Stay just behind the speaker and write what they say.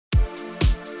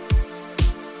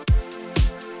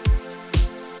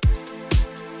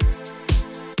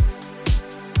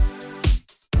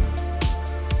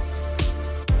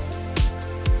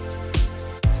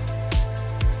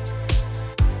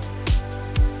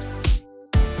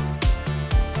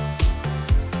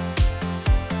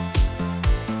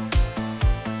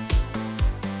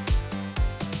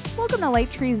Light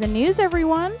Treason News,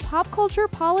 everyone. Pop culture,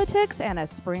 politics, and a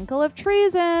sprinkle of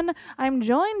treason. I'm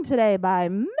joined today by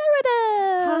Meredith.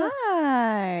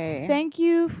 Hi. Thank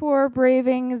you for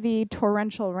braving the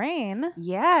torrential rain.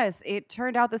 Yes, it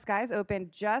turned out the skies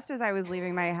opened just as I was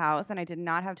leaving my house, and I did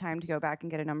not have time to go back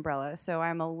and get an umbrella. So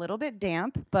I'm a little bit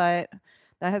damp, but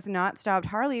that has not stopped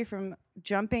Harley from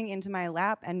jumping into my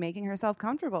lap and making herself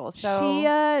comfortable.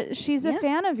 So she's a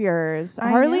fan of yours. I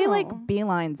Harley know.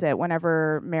 beelines it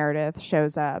whenever Meredith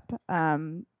shows up.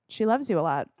 She loves you a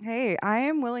lot. Hey, I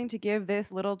am willing to give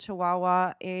this little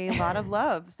chihuahua a lot of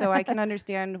love, so I can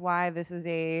understand why this is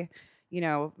a,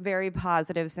 very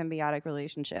positive symbiotic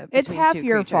relationship. It's half two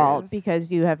your creatures. fault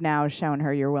because you have now shown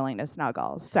her you're willing to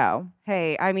snuggle. So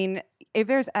hey, I mean, if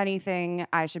there's anything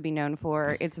I should be known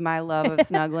for, it's my love of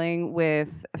snuggling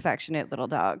with affectionate little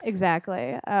dogs.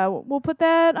 Exactly. We'll put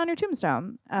that on your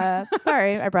tombstone.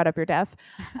 Sorry, I brought up your death.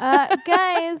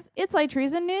 Guys, it's Light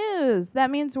Treason News.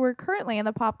 That means we're currently in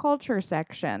the pop culture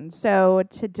section. So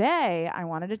today I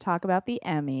wanted to talk about the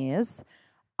Emmys.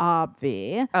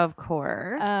 Obvi. Of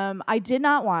course. I did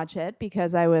not watch it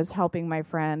because I was helping my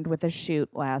friend with a shoot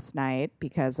last night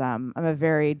because I'm a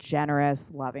very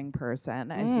generous, loving person,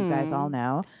 as you guys all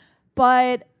know.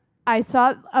 But I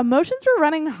saw emotions were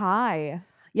running high.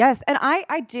 Yes, and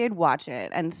I did watch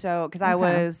it. And so, because I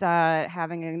was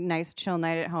having a nice chill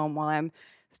night at home while I'm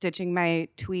stitching my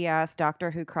twee-ass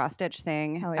Doctor Who cross-stitch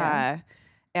thing. Hell yeah.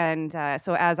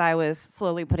 So as I was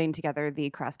slowly putting together the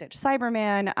cross-stitch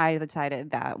Cyberman, I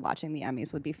decided that watching the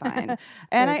Emmys would be fine.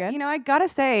 And I gotta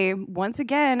say, once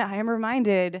again, I am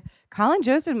reminded Colin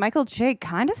Jost and Michael Che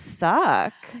kind of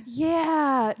suck.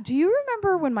 Yeah. Do you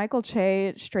remember when Michael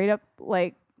Che straight up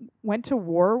went to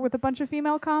war with a bunch of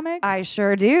female comics? I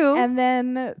sure do. And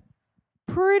then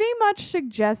pretty much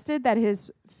suggested that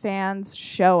his fans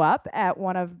show up at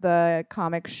one of the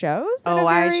comic shows.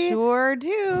 I sure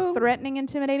do. Threatening,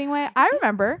 intimidating way. I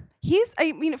remember.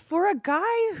 For a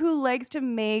guy who likes to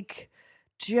make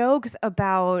jokes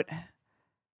about,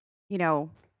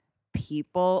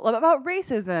 people, about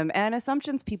racism and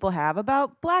assumptions people have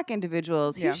about black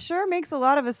individuals, he sure makes a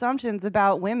lot of assumptions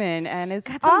about women and is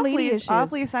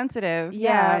awfully sensitive.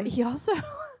 Yeah. He also...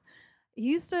 He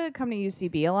used to come to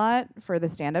UCB a lot for the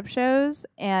stand-up shows,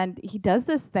 and he does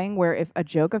this thing where if a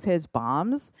joke of his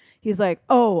bombs, he's like,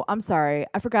 "Oh, I'm sorry,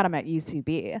 I forgot I'm at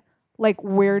UCB." Like,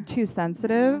 we're too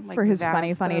sensitive for his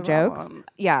funny jokes.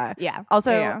 Yeah.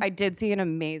 Also, Yeah. I did see an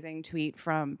amazing tweet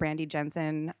from Brandy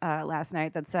Jensen last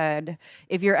night that said,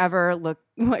 if you're ever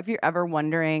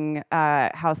wondering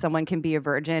how someone can be a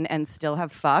virgin and still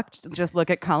have fucked, just look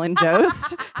at Colin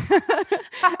Jost.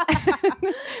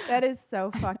 That is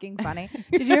so fucking funny.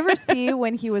 Did you ever see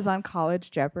when he was on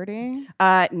College Jeopardy?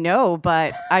 No,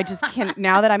 but I just can't.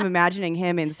 Now that I'm imagining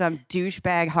him in some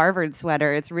douchebag Harvard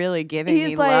sweater, it's really giving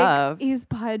me love. He's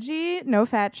pudgy, no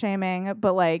fat shaming,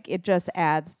 but it just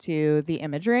adds to the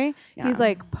imagery. Yeah. He's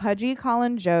pudgy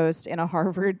Colin Jost in a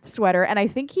Harvard sweater, and I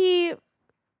think he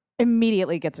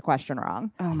immediately gets a question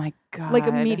wrong. Oh my God.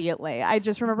 Immediately. I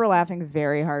just remember laughing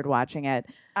very hard watching it.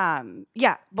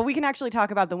 But we can actually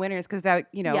talk about the winners because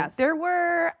Yes.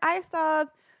 I saw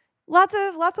lots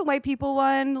of white people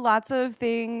won, lots of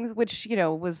things, which,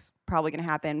 was probably going to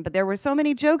happen. But there were so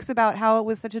many jokes about how it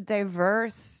was such a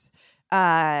diverse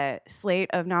slate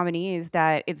of nominees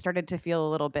that it started to feel a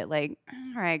little bit like,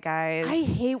 all right, guys. I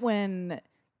hate when,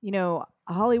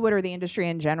 Hollywood or the industry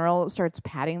in general starts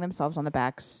patting themselves on the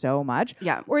back so much.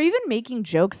 Yeah. Or even making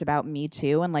jokes about Me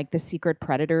Too and the secret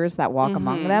predators that walk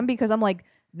among them, because I'm like,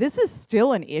 this is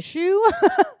still an issue.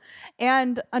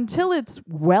 And until it's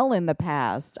well in the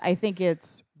past, I think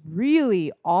it's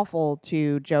really awful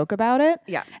to joke about it.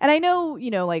 Yeah. And I know,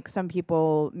 some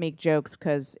people make jokes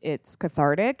because it's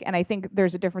cathartic. And I think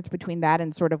there's a difference between that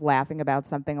and sort of laughing about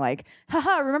something like,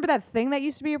 haha, remember that thing that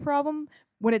used to be a problem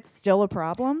when it's still a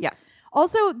problem? Yeah.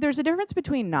 Also, there's a difference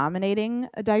between nominating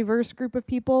a diverse group of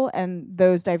people and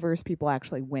those diverse people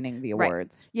actually winning the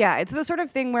awards. Right. Yeah, it's the sort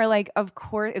of thing where, of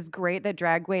course, it's great that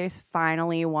Drag Race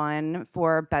finally won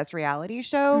for Best Reality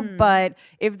Show, but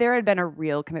if there had been a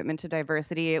real commitment to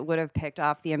diversity, it would have picked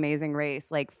off The Amazing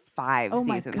Race 5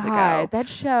 seasons ago. That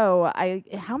show,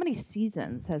 how many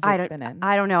seasons has it been in?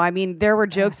 I don't know. I mean, there were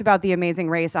jokes about The Amazing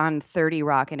Race on 30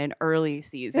 Rock in an early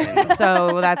season,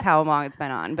 so that's how long it's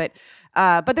been on. But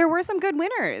there were some good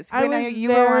winners. You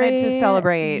wanted to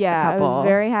celebrate a couple. I was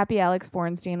very happy Alex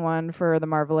Bornstein won for The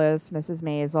Marvelous Mrs.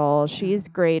 Maisel. She's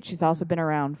great. She's also been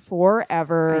around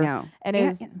forever. I know. And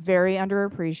is very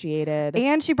underappreciated.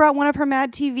 And she brought one of her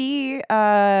Mad TV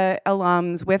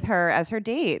alums with her as her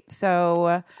date.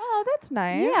 So... Oh, that's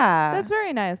nice. Yeah. That's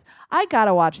very nice. I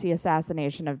gotta watch The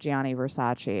Assassination of Gianni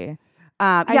Versace.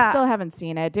 I still haven't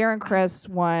seen it. Darren Criss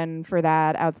won for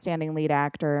that outstanding lead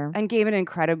actor and gave an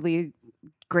incredibly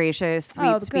gracious,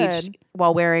 sweet speech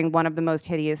while wearing one of the most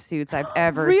hideous suits I've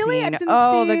ever really? seen. I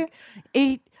didn't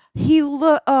see.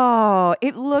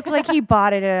 It looked like he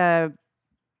bought it at a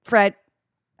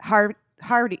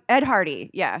Ed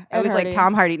Hardy. Yeah, it was like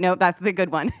Tom Hardy. No, that's the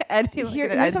good one.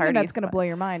 Here's something that's going to blow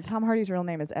your mind. Tom Hardy's real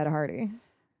name is Ed Hardy.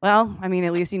 Well, I mean,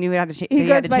 at least he knew how to change. He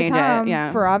goes by change Tom it.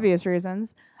 Yeah. for obvious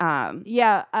reasons. I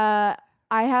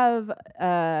have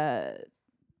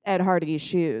Ed Hardy's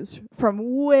shoes from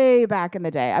way back in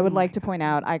the day. I would like to point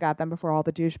out I got them before all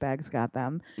the douchebags got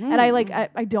them. And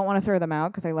I don't want to throw them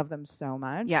out because I love them so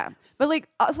much. Yeah. But like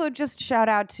also just shout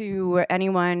out to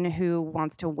anyone who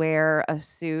wants to wear a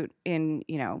suit in,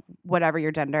 whatever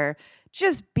your gender.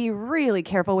 Just be really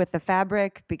careful with the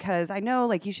fabric because I know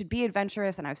like you should be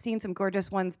adventurous and I've seen some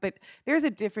gorgeous ones, but there's a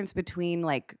difference between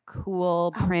like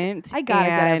cool print I gotta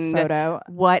get a photo.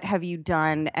 What have you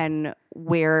done and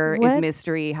where is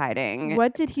mystery hiding?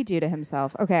 What did he do to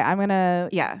himself? Okay, I'm gonna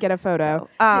get a photo.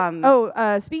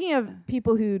 Speaking of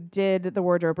people who did the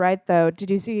wardrobe right though,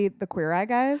 did you see the Queer Eye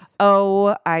guys?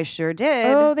 Oh, I sure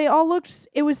did. Oh, they all looked,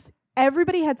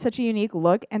 everybody had such a unique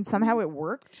look and somehow it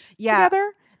worked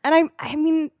together. And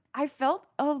I felt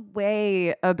a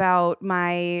way about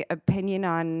my opinion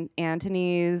on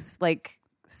Antony's like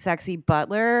sexy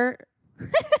butler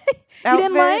outfit.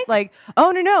 You didn't like?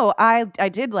 Oh no, I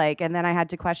did like, and then I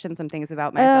had to question some things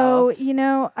about myself.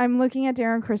 Oh, I'm looking at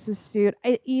Darren Chris's suit.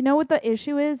 You know what the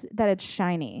issue is? That it's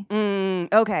shiny.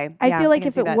 Okay. I feel like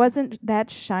if it wasn't that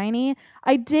shiny,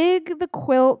 I dig the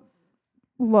quilt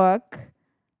look.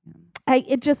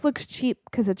 It just looks cheap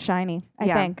because it's shiny,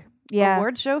 I think. Yeah.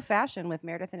 Award show fashion with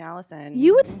Meredith and Allison.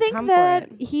 You would think that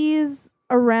he's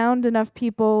around enough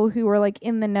people who are like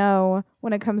in the know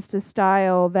when it comes to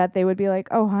style that they would be like,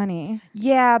 "Oh, honey."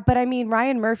 Yeah, but I mean,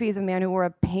 Ryan Murphy is a man who wore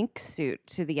a pink suit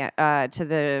to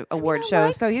the award show,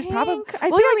 so he's probably.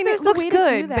 It looked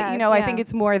good, but I think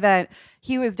it's more that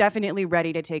he was definitely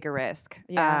ready to take a risk.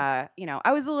 Yeah.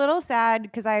 I was a little sad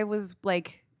because I was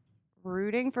like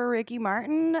rooting for Ricky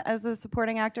Martin as a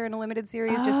supporting actor in a limited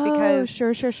series just because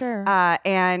sure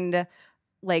and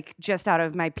like just out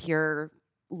of my pure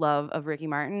love of Ricky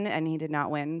Martin, and he did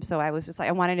not win, so I was just like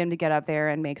I wanted him to get up there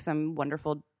and make some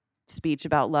wonderful speech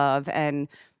about love. And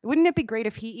wouldn't it be great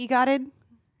if he EGOT'd?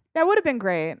 That would have been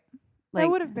great. That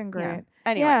would have been great. Yeah.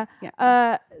 Anyway,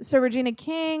 so Regina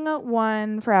King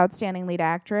won for Outstanding Lead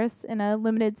Actress in a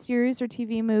limited series or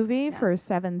TV movie for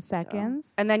 7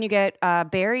 seconds. And then you get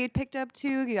Barry picked up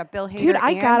too. You got Bill Hader. Dude,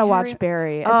 I gotta watch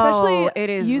Barry. Especially it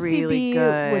is UCB really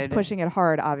good. Was pushing it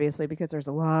hard, obviously, because there's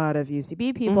a lot of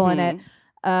UCB people in it.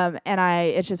 And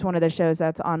it's just one of the shows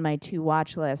that's on my to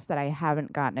watch list that I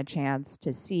haven't gotten a chance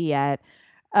to see yet.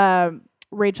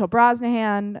 Rachel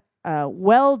Brosnahan.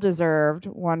 Well deserved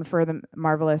one for the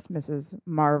marvelous Mrs.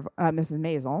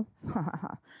 Maisel,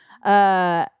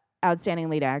 outstanding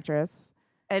lead actress.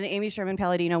 And Amy Sherman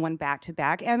Palladino won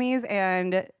back-to-back Emmys,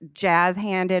 and Jazz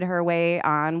handed her way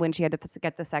on when she had to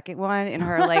get the second one in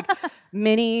her like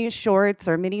mini shorts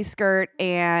or mini skirt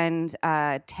and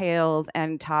tails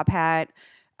and top hat.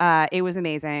 It was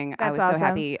amazing. That's I was awesome. so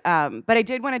happy. But I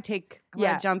did want to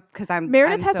jump because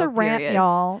Meredith has so a rant, furious.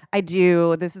 y'all. I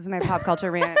do. This is my pop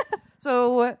culture rant.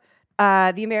 So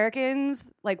The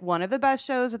Americans, like one of the best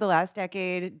shows of the last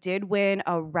decade, did win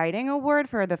a writing award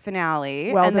for the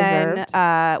finale. Well deserved.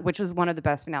 Then, which was one of the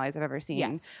best finales I've ever seen.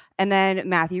 Yes. And then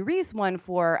Matthew Rhys won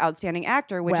for Outstanding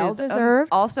Actor, which is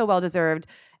also well deserved.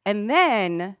 And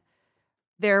then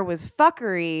there was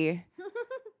fuckery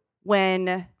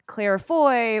when Claire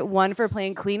Foy won for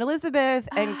playing Queen Elizabeth,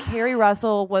 and Carrie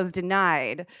Russell was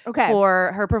denied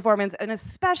for her performance, and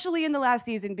especially in the last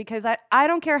season, because I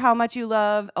don't care how much you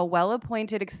love a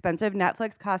well-appointed, expensive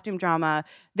Netflix costume drama,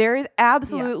 there is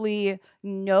absolutely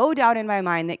no doubt in my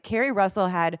mind that Carrie Russell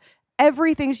had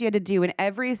everything she had to do in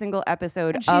every single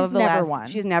episode of the last one.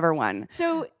 She's never won.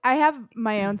 So I have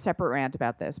my own separate rant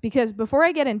about this, because before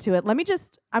I get into it, I'm going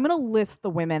to list the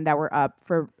women that were up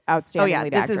for Outstanding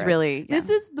Lead Actress.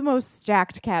 This is the most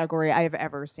stacked category I have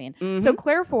ever seen. Mm-hmm. So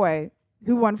Claire Foy,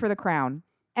 who won for The Crown,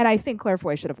 and I think Claire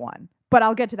Foy should have won, but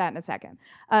I'll get to that in a second.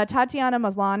 Tatiana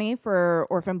Maslany for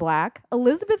Orphan Black,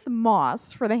 Elizabeth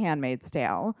Moss for The Handmaid's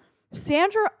Tale,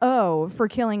 Sandra Oh for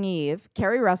Killing Eve,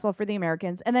 Carrie Russell for The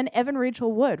Americans, and then Evan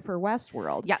Rachel Wood for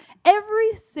Westworld. Yeah.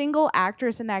 Every single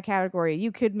actress in that category,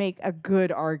 you could make a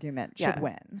good argument should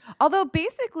win. Although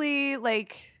basically,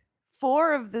 like,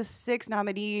 4 of the 6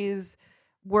 nominees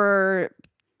were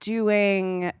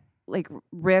doing like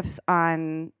riffs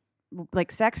on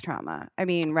like sex trauma. I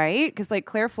mean, right? Because like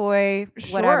Claire Foy,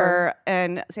 whatever,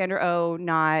 and Sandra Oh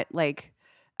not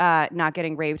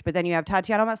getting raped, but then you have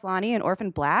Tatiana Maslany and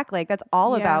Orphan Black. Like that's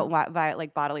all about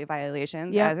like bodily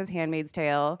violations. As is Handmaid's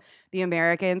Tale. The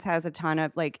Americans has a ton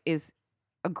of like is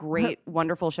a great,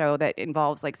 wonderful show that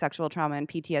involves like sexual trauma and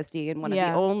PTSD, and one of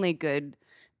the only good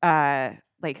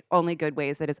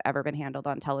ways that has ever been handled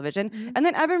on television. And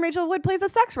then Evan Rachel Wood plays a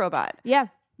sex robot. Yeah.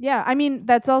 I mean,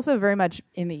 that's also very much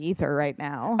in the ether right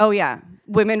now. Oh yeah,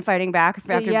 women fighting back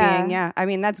after being I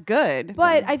mean, that's good.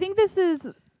 But I think this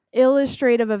is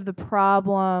illustrative of the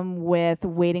problem with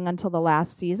waiting until the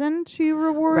last season to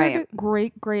reward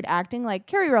great acting. Like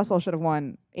Kerry Russell should have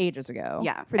won ages ago.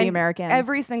 For the Americans.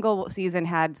 Every single season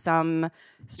had some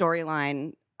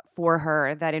storyline for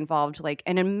her that involved like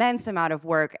an immense amount of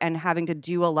work and having to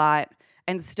do a lot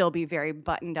and still be very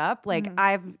buttoned up. Like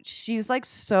she's like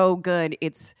so good.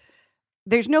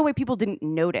 There's no way people didn't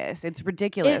notice. It's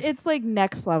ridiculous. It's like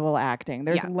next level acting.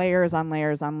 There's layers on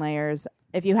layers on layers.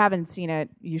 If you haven't seen it,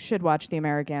 you should watch The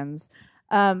Americans.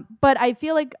 But I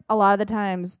feel like a lot of the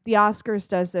times the Oscars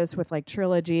does this with like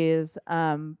trilogies,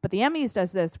 but the Emmys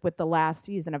does this with the last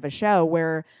season of a show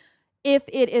where if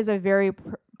it is a very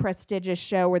prestigious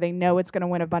show where they know it's going to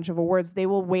win a bunch of awards, they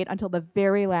will wait until the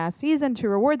very last season to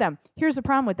reward them. Here's the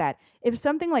problem with that. If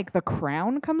something like The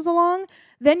Crown comes along,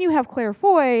 then you have Claire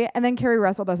Foy, and then Kerry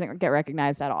Russell doesn't get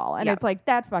recognized at all. And it's like,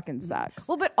 that fucking sucks.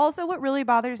 Well, but also what really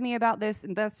bothers me about this,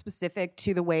 and that's specific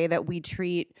to the way that we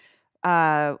treat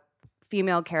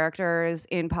female characters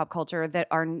in pop culture that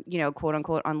are, you know, quote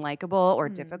unquote unlikable or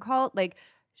difficult. Like,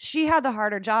 she had the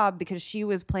harder job because she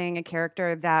was playing a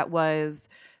character that was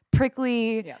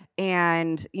prickly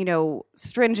and, you know,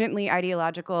 stringently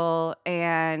ideological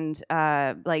and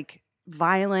like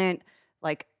violent,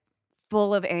 like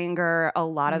full of anger a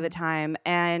lot of the time.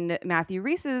 And Matthew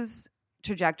Rhys's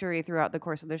trajectory throughout the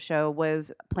course of the show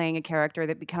was playing a character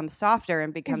that becomes softer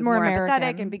and becomes more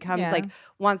empathetic and becomes like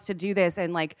wants to do this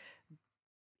and like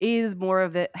is more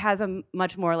of it, has a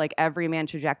much more like everyman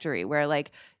trajectory where like,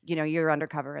 you know, you're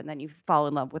undercover and then you fall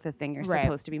in love with the thing you're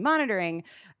supposed to be monitoring.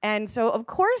 And so of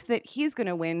course that he's going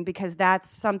to win because that's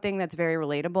something that's very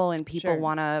relatable and people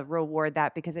want to reward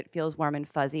that because it feels warm and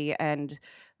fuzzy and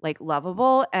like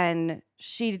lovable. And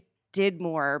she did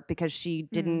more because she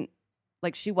didn't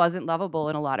like, she wasn't lovable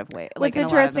in a lot of ways. What's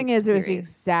interesting is it was the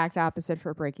exact opposite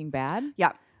for Breaking Bad.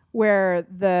 Yeah. Where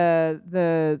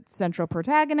the central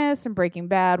protagonist in Breaking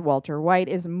Bad, Walter White,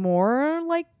 is more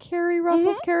like Kerry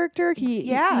Russell's character.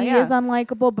 He is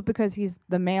unlikable, but because he's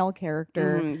the male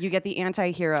character, you get the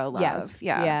anti-hero love. Yes,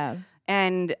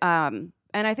 and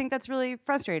I think that's really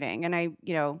frustrating. And I,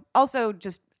 you know, also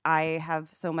just I have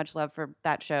so much love for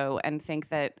that show and think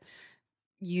that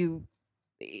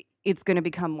it's going to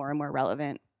become more and more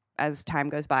relevant as time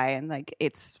goes by and like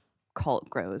its cult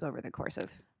grows over the course of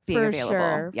being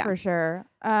available. For sure.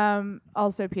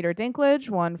 Also, Peter Dinklage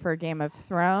won for Game of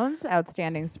Thrones,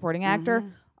 Outstanding Supporting Actor,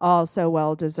 also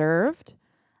well deserved.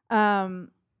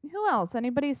 Who else?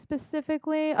 Anybody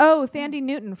specifically? Oh, Thandie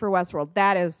Newton for Westworld.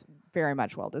 That is very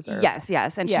much well deserved.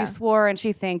 Yes. And she swore and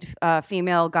she thanked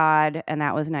female God, and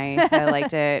that was nice. I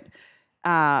liked it.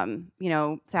 You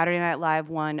know, Saturday Night Live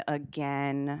won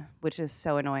again, which is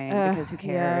so annoying because who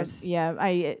cares?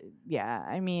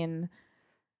 I mean.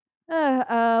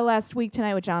 Last week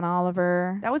tonight with John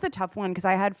Oliver. That was a tough one because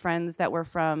I had friends that were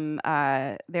from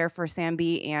there for Sam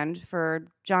B and for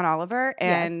John Oliver,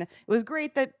 and it was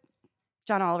great that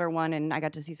John Oliver won, and I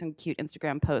got to see some cute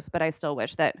Instagram posts. But I still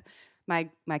wish that my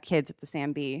kids at the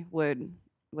Sam B would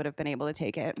have been able to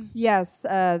take it. Yes,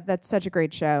 that's such a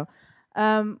great show.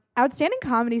 Outstanding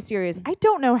comedy series. I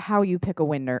don't know how you pick a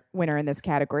winner in this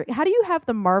category. How do you have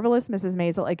The Marvelous Mrs.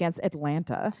 Maisel against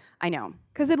Atlanta? I know.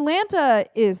 Because Atlanta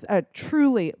is a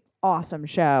truly awesome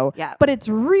show. Yeah. But it's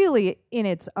really in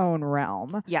its own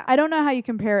realm. Yeah. I don't know how you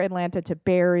compare Atlanta to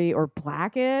Barry or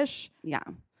Blackish. Yeah.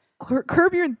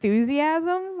 Curb Your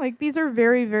Enthusiasm. Like, these are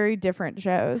very, very different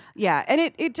shows. Yeah, and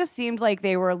it just seemed like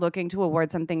they were looking to award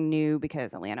something new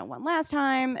because Atlanta won last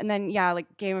time, and then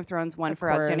like Game of Thrones won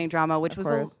for Outstanding Drama, which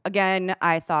was again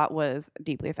I thought was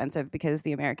deeply offensive because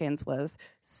The Americans was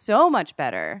so much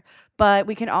better. But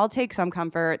we can all take some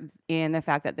comfort in the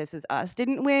fact that This Is Us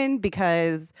didn't win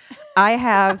because I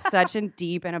have such a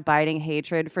deep and abiding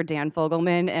hatred for Dan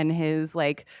Fogelman and his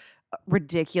like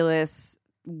ridiculous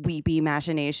weepy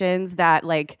machinations that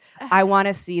like I just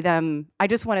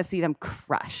want to see them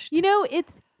crushed. You know,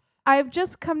 it's I've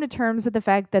just come to terms with the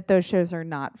fact that those shows are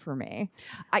not for me.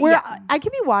 Yeah. I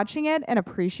can be watching it and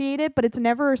appreciate it, but it's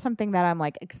never something that I'm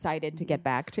like excited to get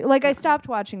back to. Like I stopped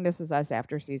watching This Is Us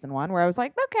after season 1, where I was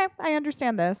like, okay, I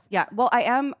understand this. Yeah. Well, I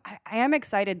am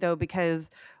excited though,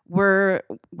 because we're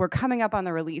coming up on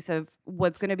the release of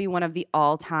what's going to be one of the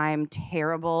all-time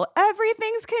terrible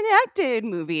everything's connected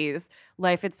movies,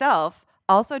 Life Itself.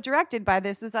 Also directed by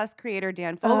This Is Us creator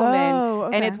Dan Fogelman. Oh,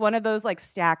 okay. And it's one of those like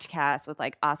stacked casts with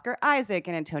like Oscar Isaac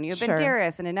and Antonio Sure.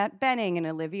 Banderas and Annette Bening and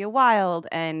Olivia Wilde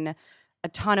and a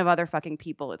ton of other fucking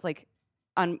people. It's like,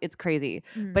 it's crazy.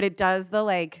 But it does the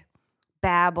like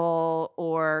Babel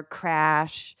or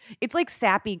Crash. It's like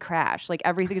sappy Crash. Like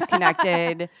everything's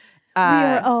connected. We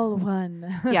are all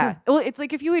one. Yeah. Well, it's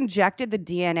like if you injected the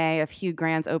DNA of Hugh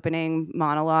Grant's opening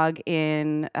monologue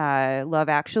in Love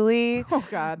Actually. Oh,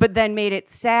 God. But then made it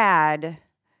sad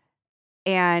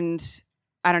and,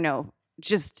 I don't know,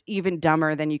 just even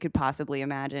dumber than you could possibly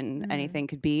imagine anything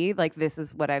could be. Like, this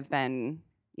is what I've been,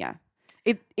 yeah.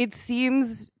 It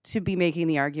seems to be making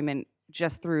the argument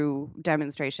just through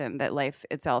demonstration that life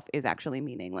itself is actually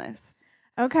meaningless.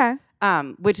 Okay.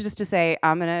 Which is to say,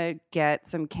 I'm gonna get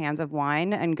some cans of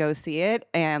wine and go see it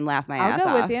and laugh my ass off.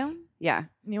 I'll go with you. Yeah.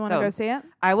 You want to go see it?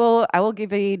 I will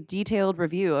give a detailed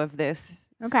review of this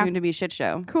soon to be shit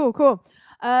show. Cool.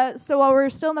 So while we're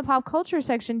still in the pop culture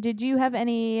section, did you have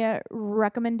any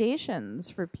recommendations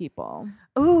for people?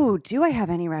 Ooh, do I have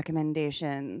any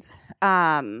recommendations?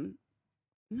 I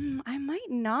might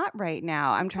not right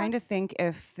now. I'm trying to think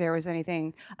if there was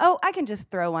anything. Oh, I can just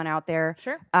throw one out there.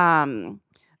 Sure.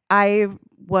 I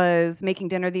was making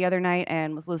dinner the other night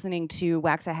and was listening to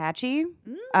Waxahachie.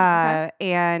 Okay.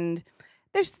 And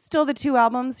there's still the 2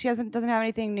 albums. She doesn't have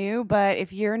anything new, but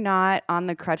if you're not on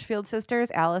the Crutchfield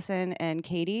sisters, Allison and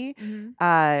Katie,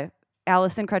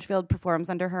 Allison Crutchfield performs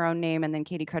under her own name, and then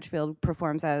Katie Crutchfield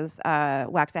performs as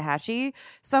Waxahachie.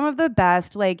 Some of the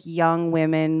best like young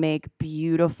women make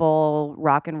beautiful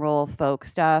rock and roll folk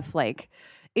stuff. Like,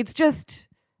 it's just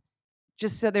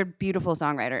so they're beautiful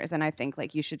songwriters, and I think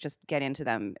like you should just get into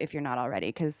them if you're not already,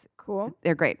 because Cool.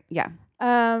 they're great. Yeah.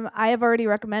 I have already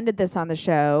recommended this on the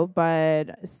show,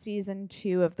 but season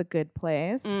 2 of The Good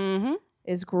Place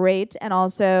is great, and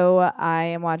also I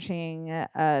am watching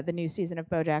the new season of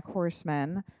BoJack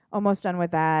Horseman. Almost done with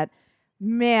that.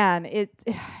 Man,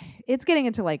 it's getting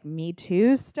into like Me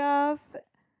Too stuff.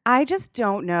 I just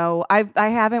don't know. I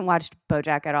haven't watched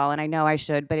BoJack at all, and I know I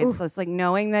should, but it's just like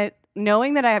knowing that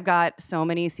I have got so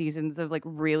many seasons of like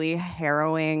really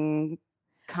harrowing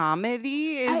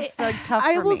comedy is like tough for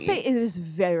me. I will say it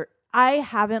is I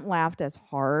haven't laughed as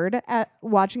hard at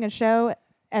watching a show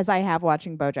as I have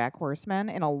watching BoJack Horseman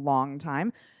in a long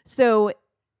time. So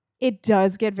it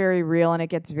does get very real and it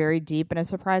gets very deep in a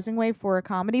surprising way for a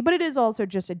comedy, but it is also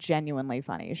just a genuinely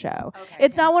funny show. Okay.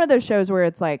 It's not one of those shows where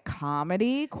it's like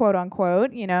comedy, quote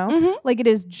unquote, you know? Like, it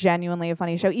is genuinely a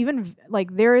funny show. Even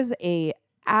like there is a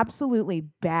absolutely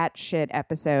batshit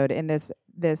episode in this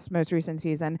most recent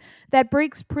season that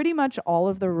breaks pretty much all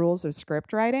of the rules of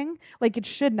script writing. Like, it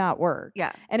should not work.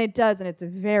 Yeah. And it does, and it's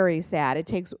very sad. It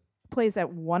takes place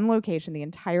at one location the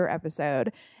entire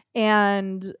episode,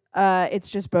 and it's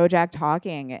just BoJack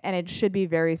talking, and it should be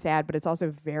very sad, but it's also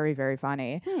very, very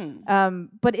funny.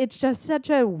 But it's just such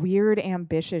a weird,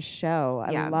 ambitious show.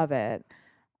 I love it.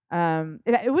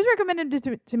 It was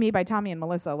recommended to me by Tommy and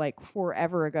Melissa like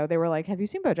forever ago. They were like, "Have you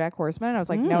seen BoJack Horseman?" And I was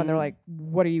like, "No." And they're like,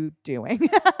 "What are you doing?"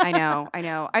 I know.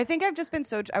 I think I've just been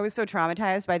I was so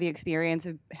traumatized by the experience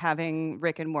of having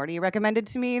Rick and Morty recommended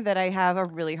to me that I have a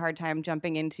really hard time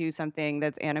jumping into something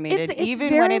that's animated, it's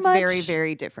even when it's very,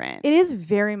 very different. It is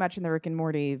very much in the Rick and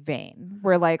Morty vein,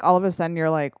 where like all of a sudden you're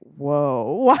like,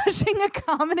 "Whoa," watching a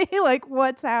comedy, like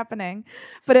what's happening?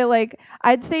 But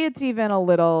I'd say it's even a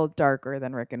little darker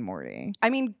than Rick and Morty.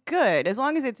 I mean, good, as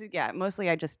long as it's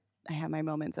mostly I have my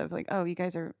moments of like, oh, you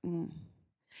guys are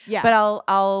but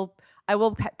I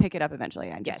will pick it up eventually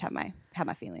and just have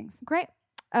my feelings. Great.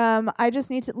 I just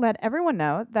need to let everyone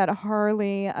know that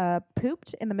Harley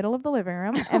pooped in the middle of the living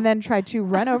room and then tried to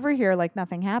run over here like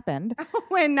nothing happened.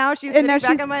 When now she's sitting back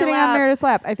on my sitting lap. on Meredith's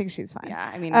lap. I think she's fine.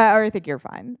 Yeah, I mean, or I think you're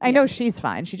fine. I know she's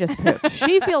fine. She just pooped.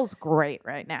 She feels great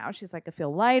right now. She's like, I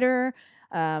feel lighter.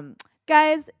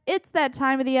 Guys, it's that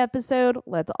time of the episode.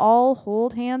 Let's all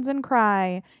hold hands and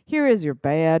cry. Here is your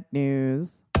bad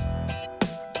news.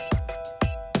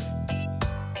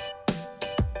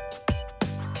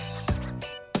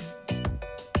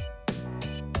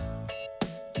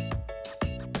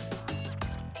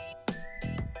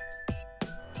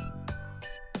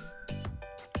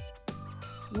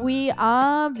 We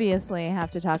obviously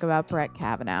have to talk about Brett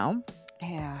Kavanaugh.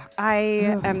 Yeah,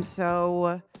 I am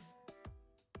so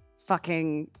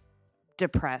fucking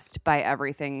depressed by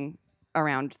everything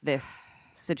around this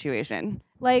situation.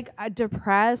 Like,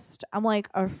 depressed. I'm like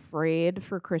afraid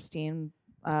for Christine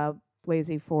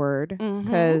Blasey Ford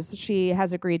because she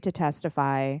has agreed to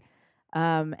testify.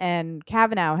 And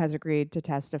Kavanaugh has agreed to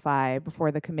testify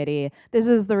before the committee. This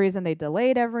is the reason they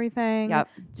delayed everything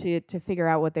to figure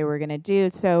out what they were going to do.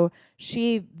 So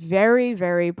she very,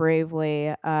 very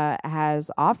bravely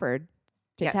has offered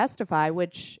to testify,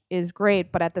 which is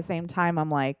great. But at the same time, I'm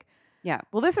like, yeah.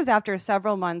 Well, this is after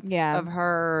several months of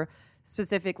her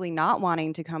specifically not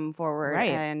wanting to come forward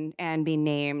and be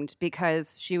named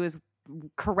because she was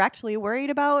correctly worried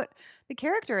about the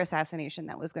character assassination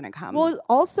that was going to come. Well,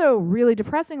 also really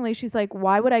depressingly, she's like,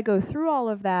 why would I go through all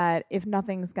of that if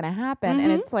nothing's going to happen?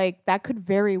 And it's like, that could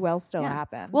very well still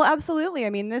happen. Well, absolutely.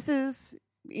 I mean, this is,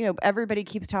 everybody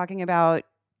keeps talking about,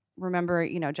 remember,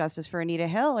 justice for Anita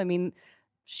Hill. I mean,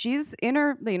 she's in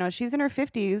her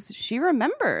 50s. She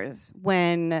remembers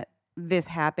when this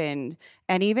happened,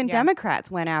 and even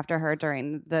Democrats went after her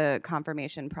during the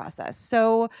confirmation process.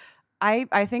 So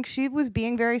I think she was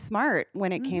being very smart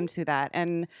when it came to that.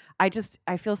 And I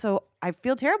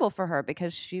feel terrible for her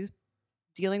because she's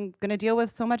going to deal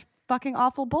with so much fucking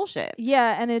awful bullshit.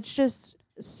 Yeah. And it's just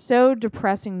so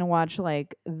depressing to watch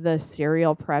like the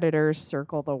serial predators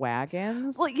circle the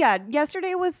wagons. Well, yeah.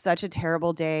 Yesterday was such a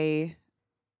terrible day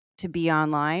to be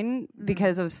online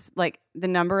because of like the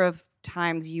number of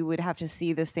times you would have to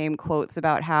see the same quotes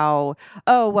about how,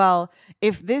 oh, well,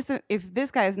 if this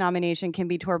guy's nomination can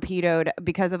be torpedoed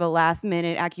because of a last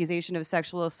minute accusation of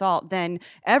sexual assault, then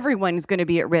everyone's going to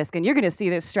be at risk. And you're going to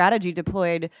see this strategy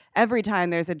deployed every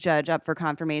time there's a judge up for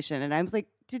confirmation. And I was like,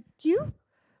 are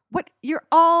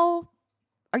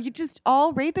you just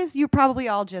all rapists? You're probably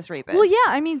all just rapists. Well, yeah.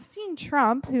 I mean, seeing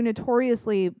Trump, who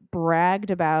notoriously bragged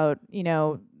about,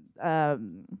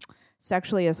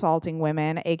 sexually assaulting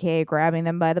women, aka grabbing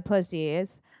them by the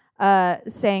pussies,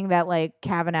 saying that like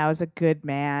Kavanaugh is a good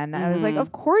man. I was like,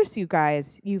 of course you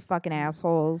guys, you fucking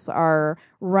assholes, are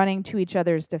running to each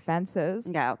other's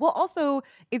defenses. Yeah. Well, also,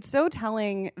 it's so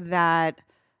telling that,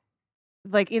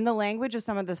 like, in the language of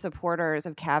some of the supporters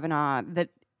of Kavanaugh, that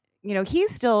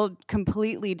he's still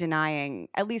completely denying,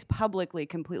 at least publicly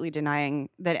completely denying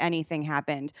that anything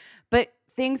happened. But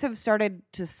things have started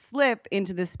to slip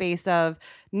into the space of,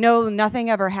 no, nothing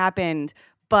ever happened,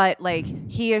 but like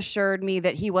he assured me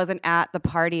that he wasn't at the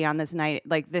party on this night,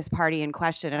 like this party in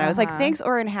question. And I was like, thanks,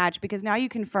 Orrin Hatch, because now you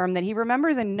confirm that he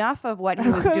remembers enough of what he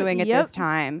was doing at this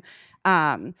time.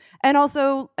 And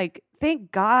also, like,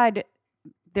 thank God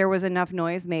there was enough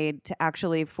noise made to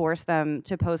actually force them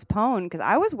to postpone, because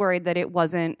I was worried that it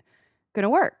wasn't going to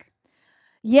work.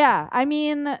 Yeah, I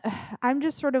mean, I'm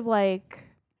just sort of like,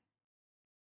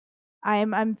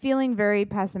 I'm feeling very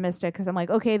pessimistic because I'm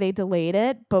like, okay, they delayed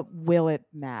it, but will it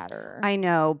matter? I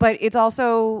know, but it's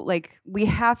also like I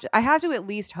have to at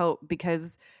least hope,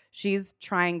 because she's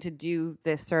trying to do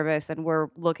this service, and we're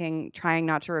trying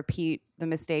not to repeat the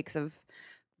mistakes of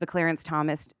the Clarence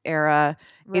Thomas era.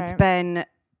 Right. It's been,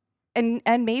 and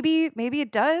maybe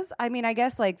it does. I mean, I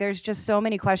guess like there's just so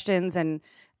many questions, and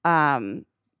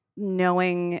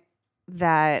knowing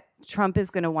that Trump is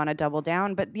going to want to double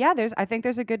down. But yeah, I think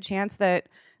there's a good chance that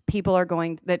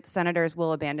that senators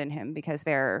will abandon him because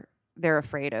they're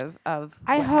afraid of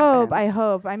I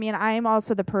hope. I mean, I'm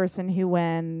also the person who,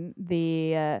 when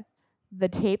the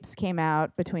tapes came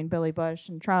out between Billy Bush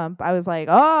and Trump, I was like,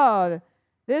 oh,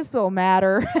 this'll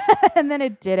matter. And then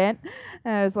it didn't.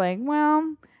 And I was like,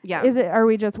 well, yeah. Are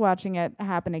we just watching it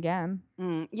happen again?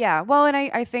 Yeah. Well, and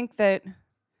I think that,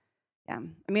 yeah,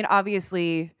 I mean,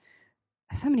 obviously,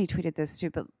 somebody tweeted this too,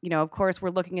 but of course we're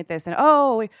looking at this and,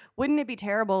 oh, wouldn't it be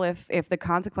terrible if the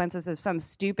consequences of some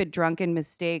stupid drunken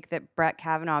mistake that Brett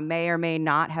Kavanaugh may or may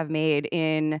not have made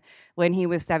when he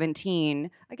was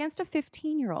 17 against a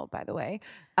 15-year-old, by the way,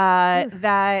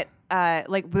 that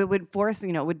would force,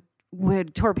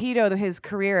 would torpedo his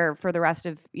career for the rest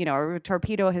of, or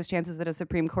torpedo his chances at a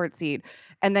Supreme Court seat.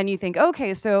 And then you think,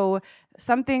 okay, so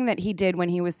something that he did when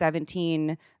he was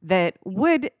 17 that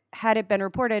would, had it been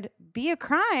reported, be a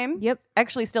crime. Yep.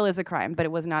 Actually still is a crime, but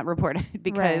it was not reported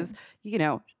because,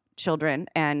 children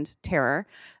and terror.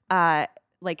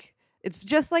 It's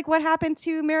just like what happened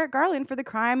to Merrick Garland for the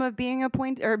crime of being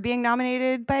being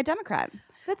nominated by a Democrat.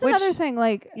 That's another thing,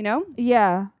 like,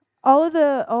 yeah. All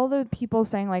the people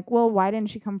saying like, well, why didn't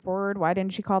she come forward? Why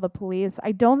didn't she call the police?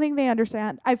 I don't think they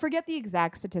understand. I forget the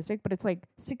exact statistic, but it's like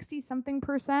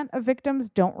 60-something% of victims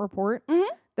don't report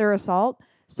their assault.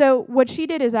 So what she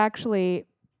did is actually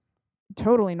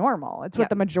totally normal. It's what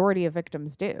the majority of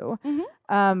victims do,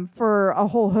 for a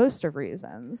whole host of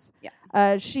reasons. Yeah.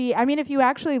 If you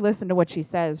actually listen to what she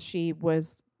says, she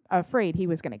was afraid he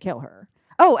was going to kill her.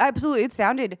 Oh, absolutely. It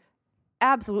sounded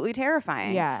absolutely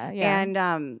terrifying. Yeah.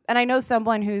 And I know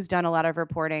someone who's done a lot of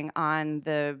reporting on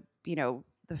the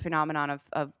phenomenon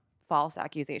of false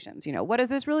accusations. What does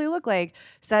this really look like?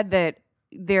 Said that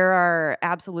there are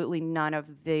absolutely none of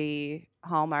the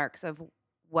hallmarks of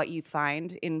what you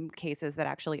find in cases that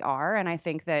actually are. And I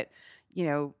think that,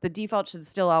 the default should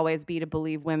still always be to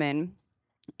believe women.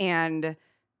 And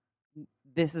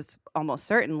this is almost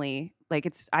certainly,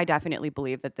 I definitely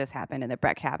believe that this happened and that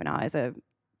Brett Kavanaugh is a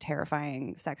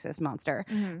terrifying sexist monster.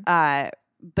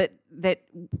 But that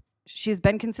she's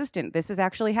been consistent. This is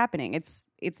actually happening.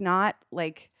 It's not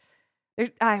like,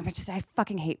 I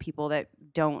fucking hate people that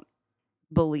don't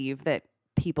believe that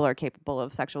people are capable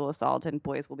of sexual assault and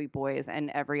boys will be boys and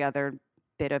every other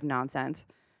bit of nonsense.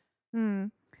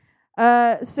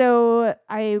 So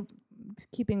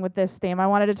keeping with this theme, I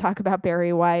wanted to talk about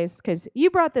Bari Weiss because you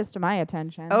brought this to my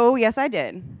attention. Oh, yes, I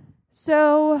did.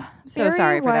 So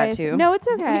sorry for that too. No, it's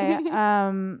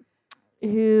okay.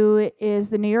 Who is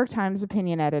the New York Times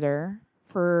opinion editor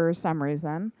for some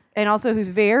reason. And also who's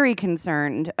very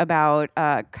concerned about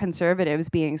conservatives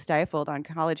being stifled on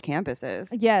college campuses.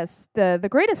 Yes, the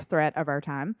greatest threat of our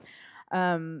time.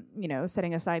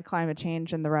 Setting aside climate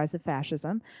change and the rise of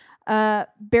fascism.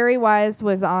 Bari Weiss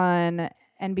was on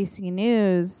NBC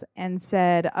News and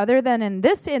said, other than in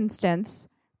this instance,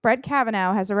 Brett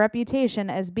Kavanaugh has a reputation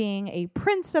as being a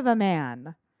prince of a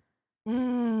man.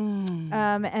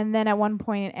 And then at one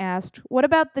point asked, what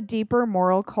about the deeper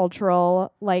moral,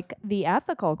 cultural, the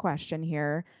ethical question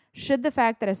here? Should the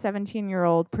fact that a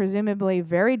 17-year-old, presumably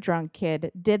very drunk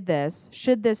kid did this,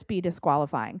 should this be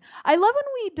disqualifying? I love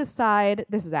when we decide,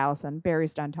 this is Allison,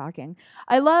 Barry's done talking.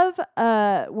 I love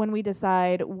when we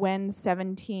decide when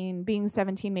being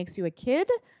 17 makes you a kid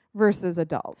versus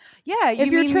adult. Yeah.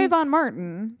 If you're Trayvon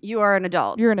Martin, you are an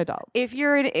adult. You're an adult. If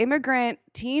you're an immigrant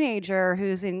teenager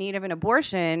who's in need of an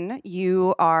abortion,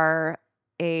 you are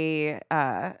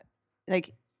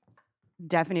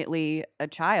definitely a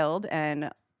child and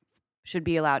should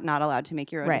be not allowed to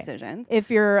make your own decisions.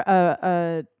 If you're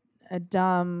a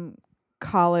dumb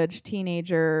college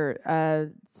teenager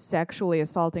sexually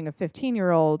assaulting a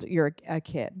 15-year-old, you're a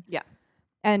kid. Yeah.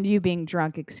 And you being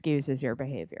drunk excuses your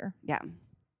behavior. Yeah.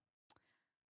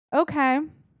 Okay.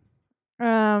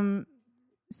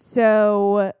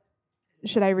 So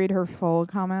should I read her full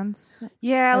comments?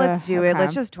 Yeah, let's do it.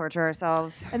 Let's just torture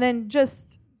ourselves. And then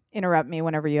just interrupt me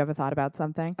whenever you have a thought about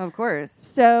something. Of course.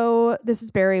 So this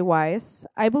is Bari Weiss.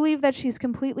 I believe that she's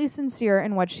completely sincere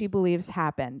in what she believes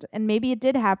happened. And maybe it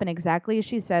did happen exactly as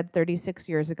she said 36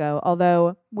 years ago,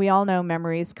 although we all know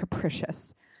memory is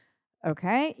capricious.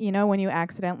 Okay, when you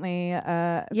accidentally form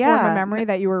a memory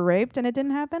that you were raped and it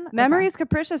didn't happen? Memory is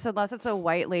capricious unless it's a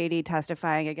white lady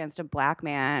testifying against a black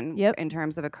man in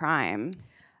terms of a crime.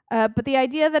 But the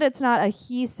idea that it's not a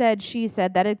he said, she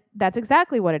said, that's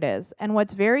exactly what it is. And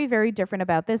what's very, very different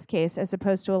about this case as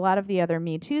opposed to a lot of the other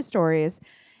Me Too stories,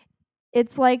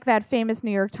 it's like that famous New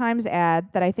York Times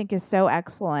ad that I think is so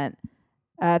excellent.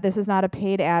 This is not a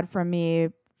paid ad from me,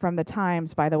 from the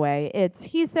Times, by the way. It's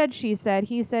he said, she said,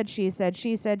 he said, she said,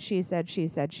 she said, she said, she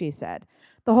said, she said.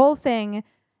 The whole thing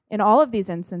in all of these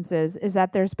instances is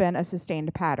that there's been a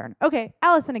sustained pattern. Okay,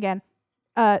 Allison again.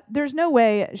 There's no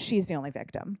way she's the only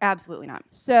victim. Absolutely not.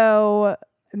 So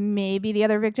maybe the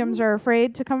other victims are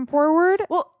afraid to come forward.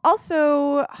 Well,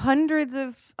 also hundreds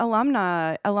of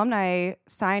alumni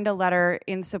signed a letter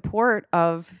in support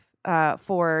of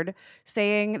Ford,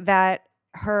 saying that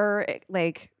her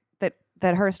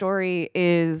that her story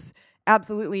is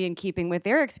absolutely in keeping with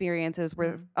their experiences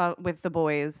with the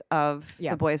boys of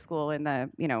the boys' school and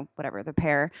the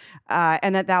pair,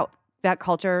 and that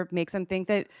culture makes them think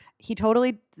that he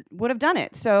totally would have done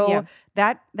it. So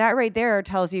that right there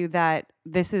tells you that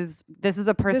this is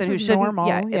a person who shouldn't. Normal.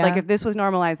 Like if this was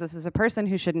normalized, this is a person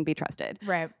who shouldn't be trusted.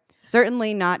 Right.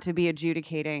 Certainly not to be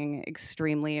adjudicating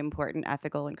extremely important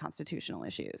ethical and constitutional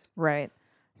issues. Right.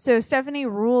 So Stephanie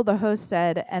Rule, the host,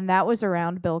 said, and that was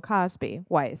around Bill Cosby,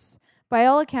 Weiss. By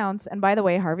all accounts, and by the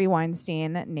way, Harvey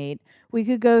Weinstein, Nate, we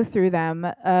could go through them.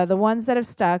 The ones that have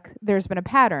stuck, there's been a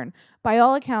pattern. By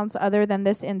all accounts, other than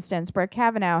this instance, Brett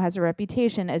Kavanaugh has a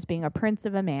reputation as being a prince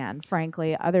of a man,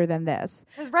 frankly, other than this.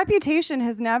 His reputation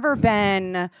has never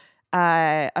been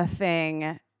a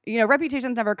thing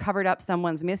reputation's never covered up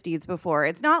someone's misdeeds before.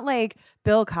 It's not like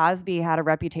Bill Cosby had a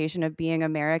reputation of being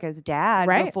America's dad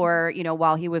before,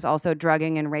 while he was also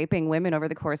drugging and raping women over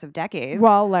the course of decades.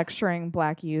 While lecturing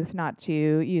black youth not to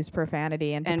use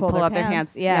profanity and to pull up their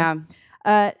pants. Yeah.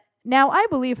 Now, I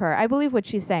believe her. I believe what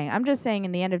she's saying. I'm just saying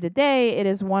in the end of the day, it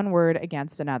is one word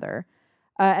against another.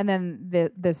 And then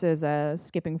this is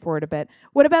skipping forward a bit.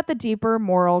 What about the deeper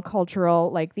moral, cultural,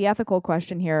 like the ethical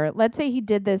question here? Let's say he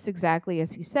did this exactly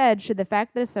as he said. Should the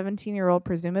fact that a 17-year-old,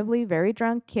 presumably very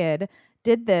drunk kid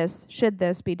did this, should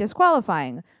this be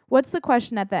disqualifying? What's the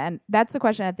question at the end? That's the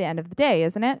question at the end of the day,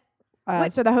 isn't it?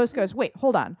 So the host goes, wait,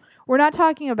 hold on. We're not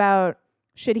talking about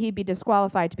should he be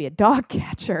disqualified to be a dog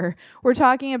catcher. We're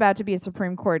talking about to be a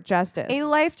Supreme Court justice. A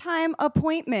lifetime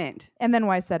appointment. And then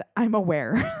Weiss said, I'm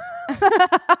aware.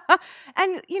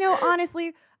 And,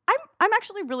 honestly, I'm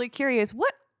actually really curious.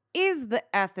 What is the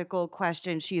ethical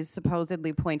question she's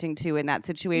supposedly pointing to in that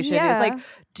situation? Yeah.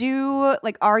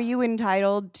 Is are you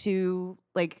entitled to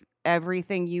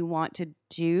everything you want to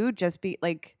do? Just be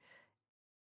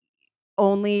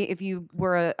only if you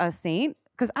were a saint?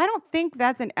 Because I don't think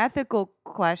that's an ethical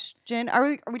question.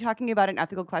 Are we talking about an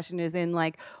ethical question as in how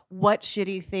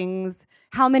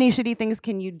many shitty things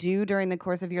can you do during the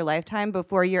course of your lifetime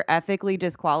before you're ethically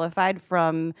disqualified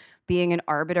from being an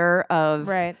arbiter of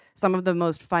some of the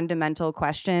most fundamental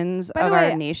questions of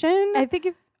our nation? I think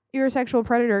if you're a sexual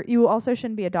predator, you also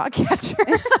shouldn't be a dog catcher.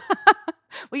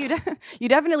 Well, you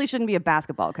definitely shouldn't be a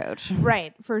basketball coach.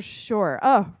 Right, for sure.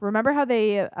 Oh, remember how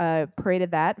they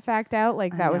paraded that fact out?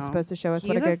 That was supposed to show us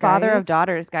what a good guy is? He's a father of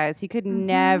daughters, guys. He could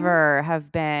never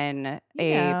have been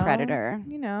a predator.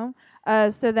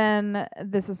 So then,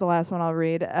 this is the last one I'll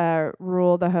read.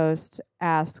 Rule, the host,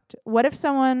 asked, what if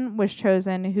someone was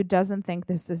chosen who doesn't think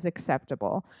this is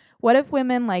acceptable? What if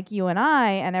women like you and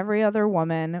I and every other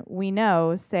woman we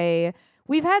know say,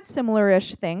 we've had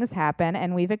similar-ish things happen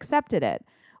and we've accepted it?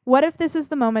 What if this is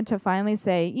the moment to finally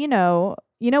say, you know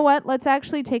what? Let's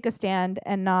actually take a stand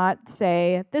and not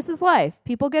say, this is life.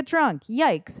 People get drunk.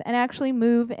 Yikes. And actually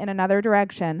move in another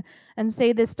direction and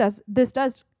say this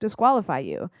does disqualify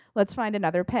you. Let's find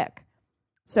another pick.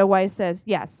 So Weiss says,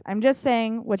 yes, I'm just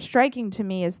saying what's striking to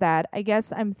me is that I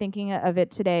guess I'm thinking of it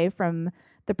today from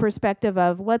the perspective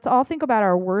of let's all think about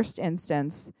our worst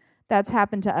instance that's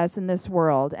happened to us in this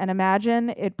world and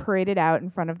imagine it paraded out in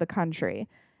front of the country.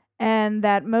 And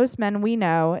that most men we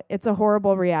know, it's a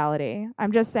horrible reality.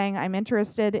 I'm just saying I'm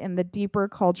interested in the deeper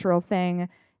cultural thing.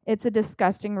 It's a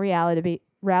disgusting reality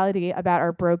about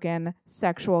our broken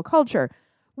sexual culture,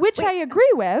 which I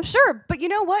agree with. Sure, but you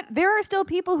know what? There are still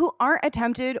people who aren't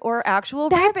attempted or actual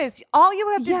rapists. All you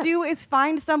have to do is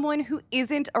find someone who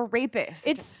isn't a rapist.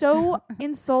 It's so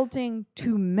insulting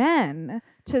to men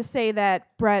to say that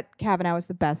Brett Kavanaugh is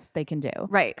the best they can do.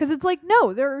 Right. Because it's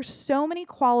no, there are so many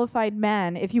qualified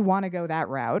men if you want to go that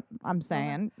route, I'm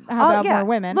saying. How about more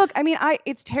women? Look, I mean,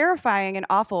 it's terrifying and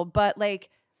awful, but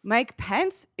Mike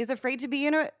Pence is afraid to be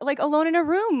alone in a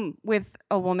room with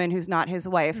a woman who's not his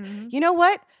wife. Mm-hmm. You know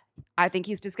what? I think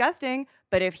he's disgusting,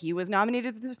 but if he was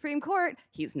nominated to the Supreme Court,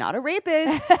 he's not a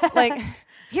rapist.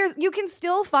 You can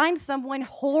still find someone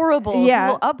horrible who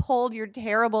will uphold your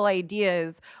terrible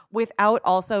ideas without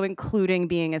also including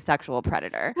being a sexual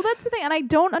predator. Well, that's the thing. And I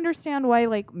don't understand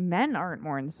why men aren't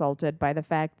more insulted by the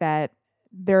fact that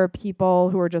there are people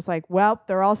who are just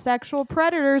they're all sexual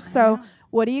predators. So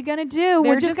what are you going to do?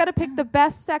 We're just got to pick the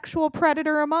best sexual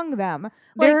predator among them.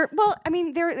 They're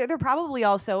probably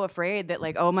also afraid that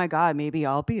oh my God, maybe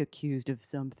I'll be accused of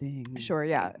something. Sure,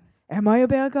 yeah. Am I a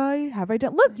bad guy? Have I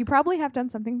done? Look, you probably have done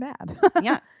something bad.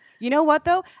 Yeah. You know what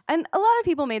though? And a lot of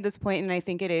people made this point, and I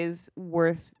think it is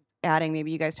worth adding.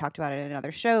 Maybe you guys talked about it in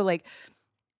another show.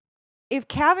 If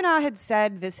Kavanaugh had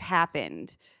said this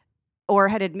happened, or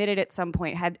had admitted at some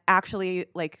point, had actually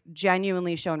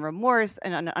genuinely shown remorse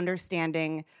and an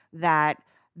understanding that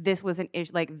this was an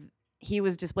issue, he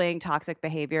was displaying toxic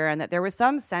behavior, and that there was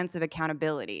some sense of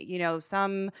accountability,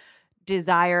 some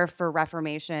desire for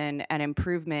reformation and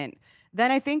improvement, then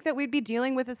I think that we'd be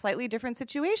dealing with a slightly different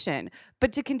situation.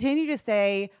 But to continue to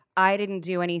say, I didn't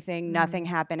do anything, nothing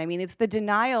happened. I mean, it's the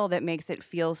denial that makes it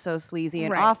feel so sleazy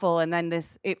and awful. And then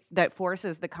that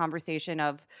forces the conversation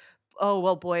of, oh,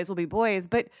 well, boys will be boys.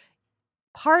 But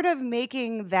part of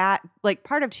making that,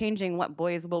 part of changing what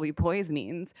boys will be boys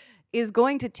means is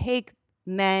going to take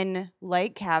men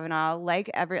like Kavanaugh,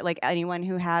 anyone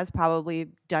who has probably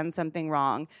done something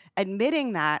wrong,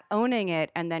 admitting that, owning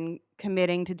it, and then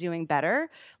committing to doing better.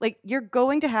 You're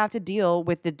going to have to deal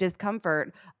with the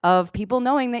discomfort of people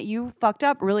knowing that you fucked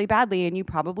up really badly and you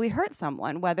probably hurt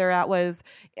someone, whether that was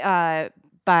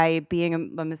by being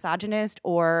a misogynist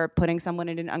or putting someone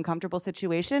in an uncomfortable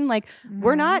situation. Like,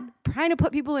 we're not trying to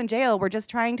put people in jail. We're just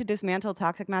trying to dismantle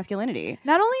toxic masculinity.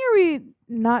 Not only are we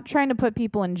not trying to put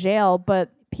people in jail,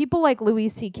 but people like Louis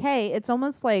C.K., it's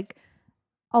almost like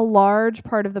a large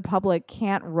part of the public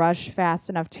can't rush fast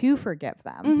enough to forgive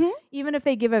them. Even if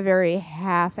they give a very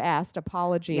half-assed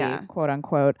apology, quote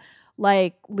unquote,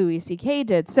 like Louis C.K.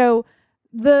 did. So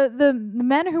the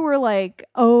men who were like,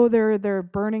 oh, they're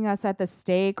burning us at the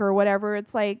stake or whatever,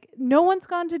 it's like no one's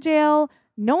gone to jail.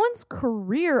 No one's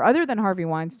career, other than Harvey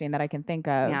Weinstein, that I can think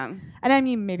of. Yeah. And I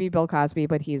mean, maybe Bill Cosby,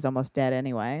 but he's almost dead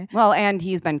anyway. Well, and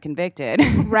he's been convicted.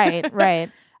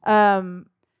 Right.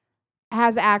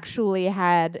 Has actually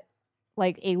had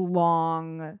like a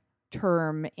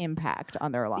long-term impact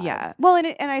on their lives. Yeah. Well,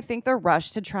 and I think the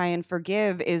rush to try and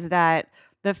forgive is that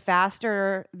the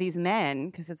faster these men,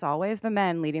 because it's always the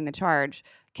men leading the charge,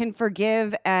 can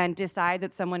forgive and decide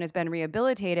that someone has been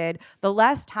rehabilitated, the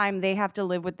less time they have to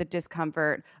live with the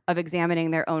discomfort of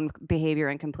examining their own behavior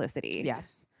and complicity.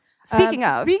 Yes. Speaking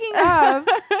of,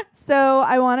 so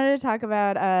I wanted to talk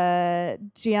about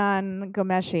Jian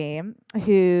Ghomeshi,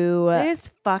 who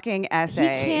this fucking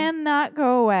essay, he cannot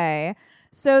go away.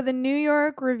 So the New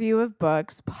York Review of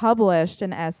Books published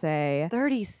an essay,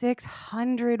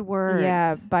 3,600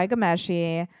 words, by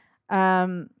Ghomeshi.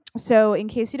 So in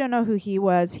case you don't know who he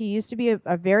was, he used to be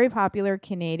a very popular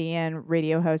Canadian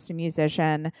radio host and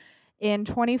musician. In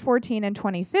 2014 and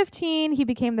 2015, he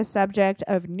became the subject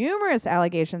of numerous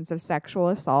allegations of sexual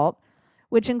assault,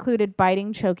 which included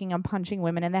biting, choking, and punching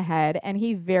women in the head. And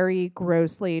he very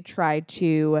grossly tried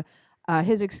to,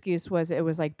 his excuse was it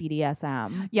was like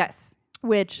BDSM. Yes.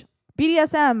 Which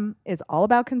BDSM is all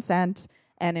about consent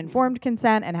and informed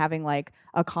consent and having like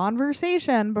a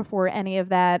conversation before any of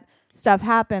that stuff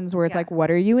happens, where it's like, what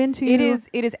are you into? It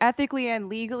is ethically and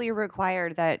legally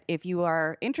required that if you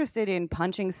are interested in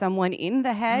punching someone in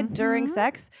the head during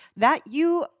sex, that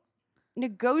you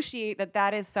negotiate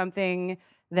that is something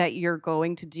that you're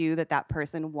going to do, that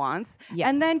person wants,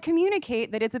 and then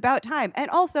communicate that it's about time. And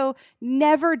also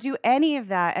never do any of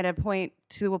that at a point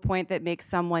that makes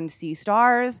someone see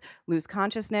stars, lose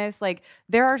consciousness. Like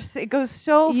it goes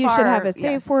so far. You should have a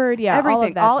safe word. Yeah,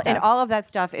 everything. All of that stuff. And all of that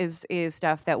stuff is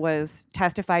stuff that was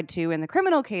testified to in the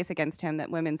criminal case against him that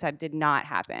women said did not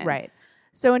happen. Right.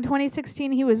 So in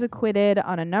 2016, he was acquitted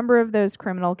on a number of those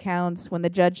criminal counts when the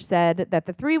judge said that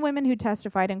the 3 women who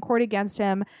testified in court against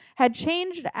him had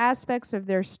changed aspects of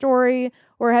their story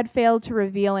or had failed to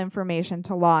reveal information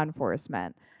to law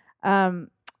enforcement.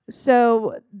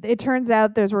 So it turns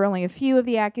out those were only a few of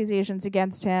the accusations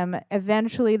against him.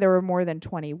 Eventually, there were more than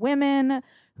 20 women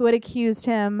who had accused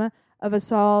him of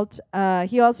assault.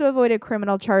 He also avoided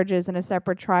criminal charges in a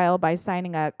separate trial by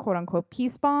signing a quote-unquote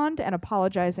peace bond and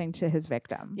apologizing to his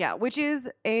victim. Yeah, which is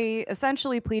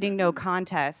essentially pleading no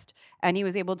contest, and he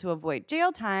was able to avoid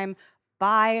jail time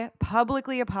by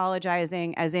publicly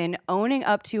apologizing, as in owning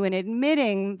up to and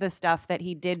admitting the stuff that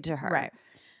he did to her. Right.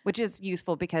 Which is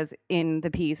useful because in the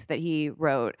piece that he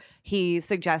wrote, he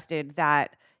suggested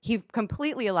that he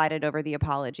completely elided over the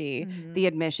apology, the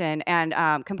admission, and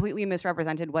completely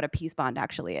misrepresented what a peace bond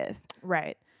actually is.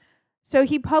 Right. So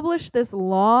he published this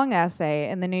long essay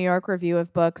in the New York Review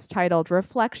of Books titled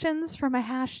Reflections from a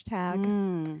Hashtag.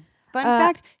 Fun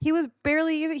fact, he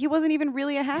wasn't even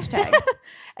really a hashtag.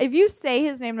 If you say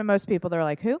his name to most people, they're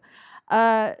like, who?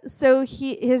 So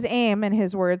his aim, in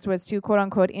his words, was to, quote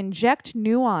unquote, inject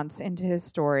nuance into his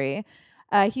story.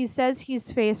 He says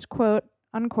he's faced, quote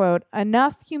unquote,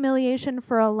 enough humiliation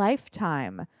for a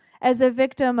lifetime as a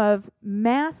victim of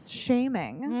mass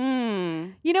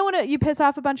shaming. You know when you piss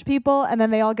off a bunch of people and then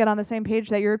they all get on the same page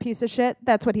that you're a piece of shit?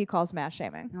 That's what he calls mass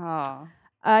shaming.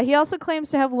 He also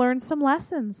claims to have learned some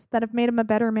lessons that have made him a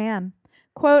better man.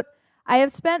 Quote, I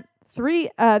have spent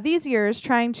these years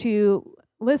trying to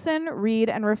listen, read,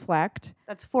 and reflect.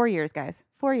 That's 4 years, guys.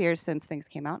 4 years since things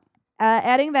came out.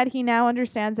 Adding that he now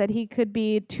understands that he could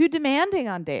be too demanding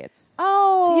on dates.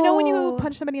 Oh. You know when you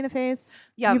punch somebody in the face?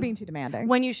 Yeah. You're being too demanding.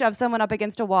 When you shove someone up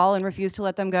against a wall and refuse to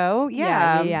let them go?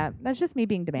 Yeah. That's just me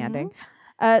being demanding.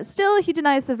 Still, he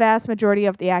denies the vast majority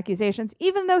of the accusations,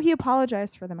 even though he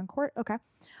apologized for them in court. Okay.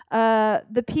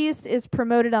 The piece is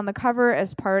promoted on the cover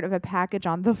as part of a package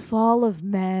on the fall of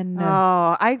men.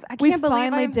 Oh, I can't believe we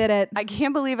finally did it. I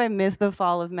can't believe I missed the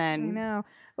fall of men. I know.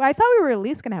 Well, I thought we were at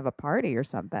least gonna have a party or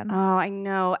something. Oh, I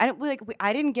know. I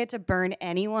didn't get to burn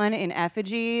anyone in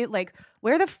effigy. Like,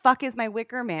 where the fuck is my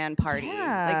Wicker Man party?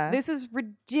 Yeah. Like, this is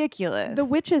ridiculous. The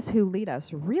witches who lead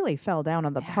us really fell down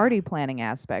on the party planning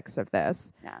aspects of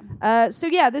this. Yeah. So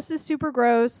yeah, this is super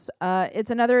gross. It's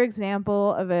another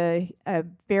example of a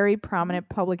very prominent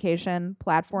publication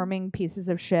platforming pieces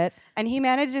of shit. And he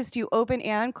manages to open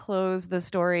and close the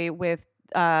story with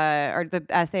or the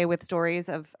essay with stories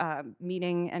of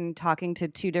meeting and talking to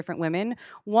two different women.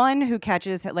 One who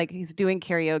catches, like, he's doing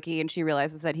karaoke and she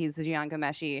realizes that he's Jian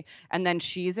Ghomeshi, and then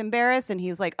she's embarrassed and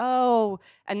he's like, oh,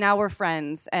 and now we're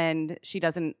friends and she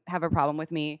doesn't have a problem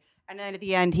with me. And then at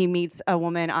the end, he meets a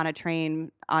woman on a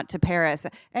train to Paris,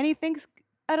 and he thinks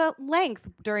at a length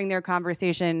during their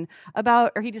conversation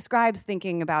about, or he describes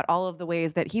thinking about all of the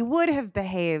ways that he would have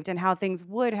behaved and how things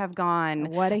would have gone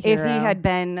What a if hero. he had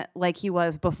been like he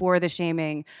was before the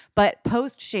shaming. But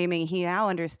post-shaming, he now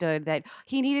understood that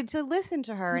he needed to listen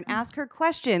to her and ask her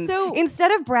questions. So-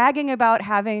 instead of bragging about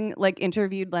having like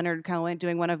interviewed Leonard Cohen,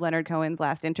 doing one of Leonard Cohen's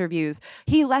last interviews,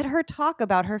 he let her talk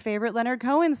about her favorite Leonard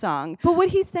Cohen song. But what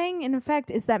he's saying, in effect,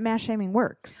 is that mass shaming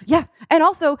works. Yeah, and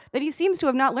also that he seems to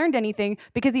have not learned anything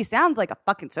because he sounds like a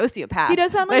fucking sociopath. He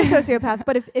does sound like a sociopath,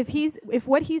 but if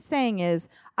what he's saying is,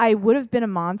 I would have been a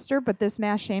monster, but this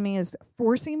mass shaming is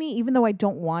forcing me, even though I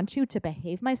don't want to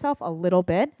behave myself a little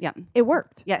bit. Yeah. It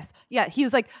worked. Yes. Yeah. He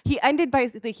was like, he ended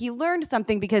by, like, he learned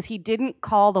something because he didn't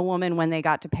call the woman when they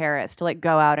got to Paris to like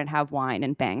go out and have wine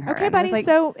and bang her. Okay, And I was buddy, like,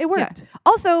 so it yeah. worked.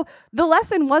 Also, the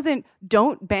lesson wasn't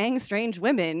don't bang strange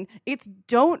women. It's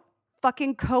don't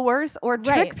fucking coerce or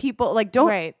trick Right. people. Like, don't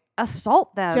Right.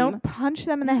 assault them. Don't punch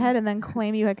them in the head and then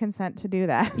claim you had consent to do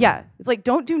that. Yeah. It's like,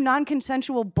 don't do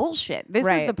non-consensual bullshit. This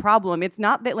Right. is the problem. It's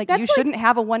not that, like, That's you like- shouldn't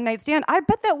have a one-night stand. I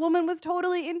bet that woman was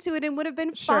totally into it and would have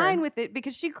been Sure. fine with it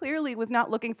because she clearly was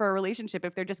not looking for a relationship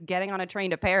if they're just getting on a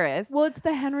train to Paris. Well, it's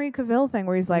the Henry Cavill thing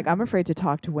where he's like, I'm afraid to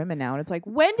talk to women now. And it's like,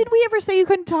 when did we ever say you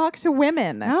couldn't talk to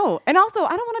women? No. And also,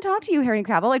 I don't want to talk to you, Harry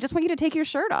Cavill. I just want you to take your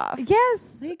shirt off.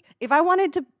 Yes. Like, if I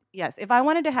wanted to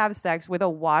have sex with a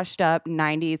washed up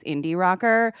 90s indie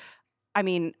rocker, I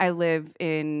mean, I live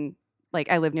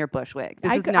near Bushwick.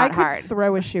 This is not I hard. could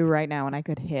throw a shoe right now and I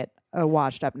could hit a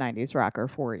washed up 90s rocker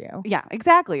for you. Yeah,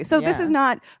 exactly. So Yeah. that's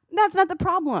not the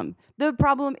problem. The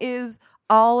problem is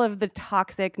all of the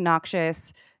toxic,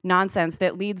 noxious nonsense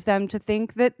that leads them to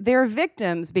think that they're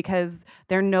victims because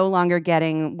they're no longer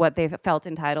getting what they've felt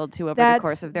entitled to over the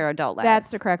course of their adult lives.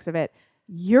 That's the crux of it.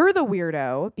 You're the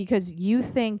weirdo because you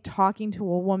think talking to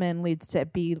a woman leads to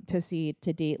B to C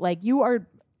to D. Like, you are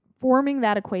forming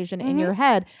that equation in your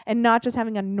head and not just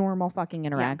having a normal fucking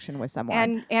interaction with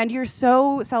someone. And you're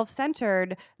so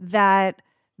self-centered that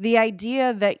the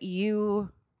idea that being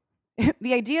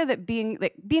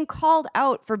called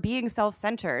out for being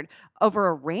self-centered over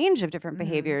a range of different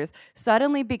behaviors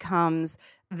suddenly becomes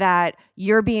that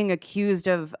you're being accused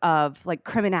of like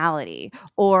criminality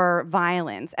or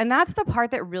violence. And that's the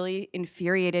part that really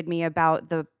infuriated me about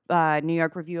the New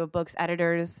York Review of Books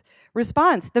editor's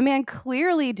response. The man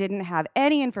clearly didn't have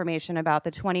any information about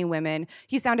the 20 women.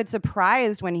 He sounded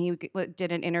surprised when he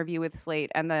did an interview with Slate,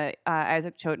 and the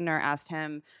Isaac Chotiner asked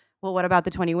him, well, what about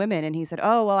the 20 women? And he said,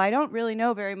 oh, well, I don't really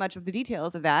know very much of the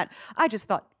details of that. I just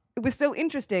thought it was so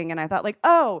interesting. And I thought, like,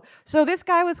 oh, so this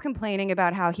guy was complaining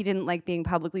about how he didn't like being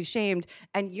publicly shamed,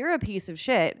 and you're a piece of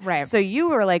shit. Right. So you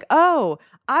were like, oh,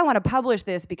 I want to publish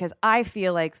this because I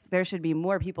feel like there should be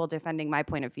more people defending my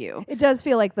point of view. It does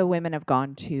feel like the women have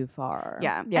gone too far.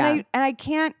 Yeah. Yeah. And I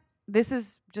can't, this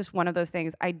is just one of those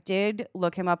things. I did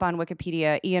look him up on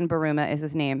Wikipedia. Ian Baruma is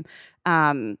his name.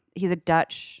 He's a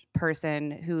Dutch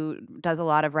person who does a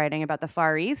lot of writing about the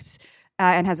Far East.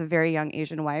 And has a very young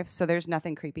Asian wife, so there's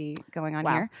nothing creepy going on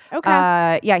here.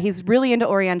 Okay. Yeah, he's really into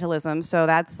Orientalism, so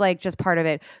that's like just part of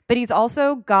it. But he's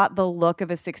also got the look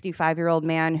of a 65-year-old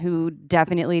man who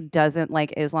definitely doesn't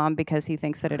like Islam because he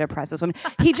thinks that it oppresses women.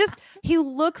 He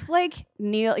looks like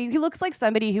Neil. He looks like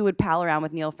somebody who would pal around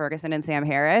with Neil Ferguson and Sam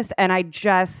Harris, and I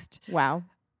just Wow.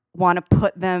 want to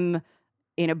put them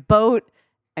in a boat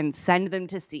and send them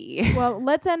to sea. Well,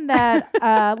 let's end that.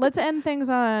 Let's end things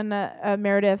on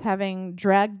Meredith having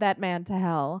dragged that man to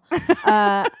hell.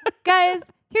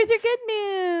 Guys, here's your good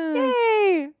news.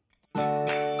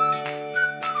 Yay!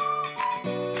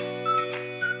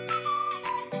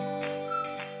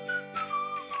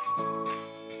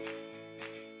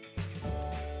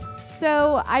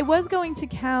 So I was going to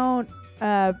count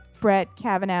Brett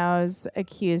Kavanaugh's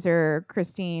accuser,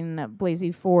 Christine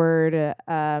Blasey Ford,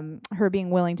 her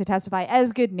being willing to testify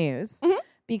as good news,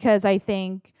 because I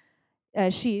think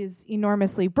She's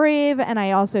enormously brave, and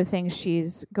I also think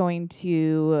she's going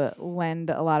to lend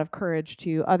a lot of courage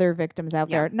to other victims out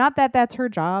there. Not that that's her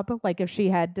job. Like, if she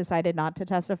had decided not to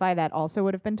testify, that also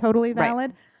would have been totally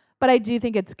valid. Right. But I do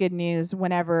think it's good news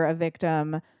whenever a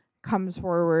victim comes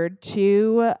forward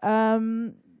to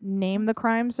name the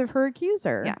crimes of her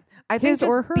accuser. Yeah. I think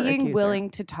just being willing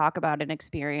to talk about an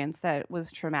experience that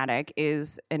was traumatic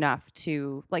is enough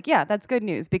to, like, yeah, that's good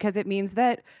news, because it means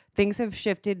that things have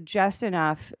shifted just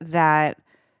enough that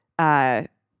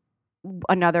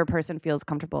another person feels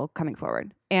comfortable coming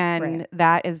forward. And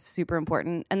that is super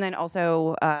important. And then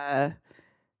also,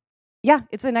 yeah,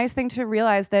 it's a nice thing to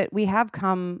realize that we have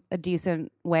come a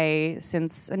decent way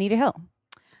since Anita Hill.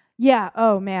 Yeah.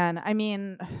 Oh, man. I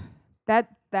mean, that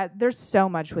there's so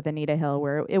much with Anita Hill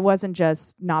where it wasn't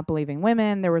just not believing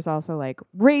women. There was also like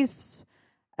race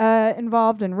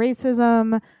involved in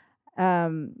racism.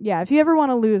 Yeah, if you ever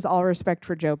want to lose all respect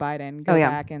for Joe Biden, go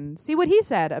back and see what he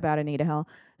said about Anita Hill.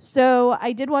 So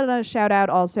I did want to shout out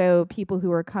also people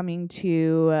who are coming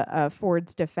to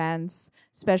Ford's defense,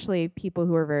 especially people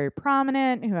who are very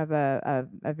prominent, who have a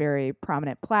very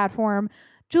prominent platform.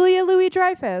 Julia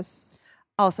Louis-Dreyfus.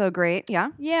 Also great, yeah.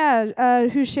 Yeah,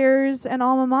 who shares an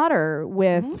alma mater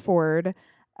with Ford,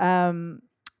 signed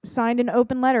an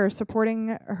open letter supporting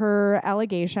her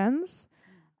allegations.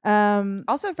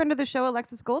 Also a friend of the show,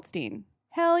 Alexis Goldstein.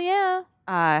 Hell yeah.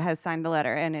 Has signed the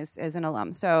letter and is an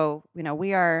alum. So, you know,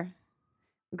 we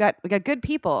got good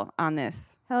people on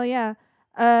this. Hell yeah.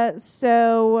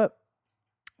 So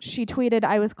she tweeted,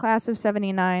 "I was class of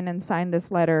 79 and signed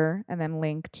this letter," and then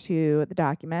linked to the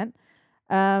document.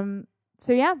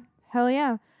 So yeah, hell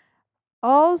yeah.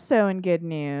 Also in good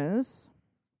news,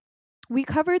 we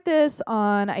covered this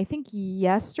on, I think,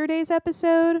 yesterday's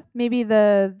episode, maybe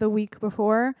the week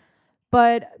before,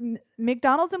 but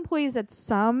McDonald's employees at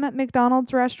some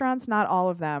McDonald's restaurants, not all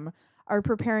of them, are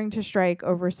preparing to strike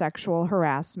over sexual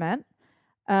harassment.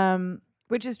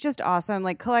 Which is just awesome.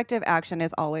 Like, collective action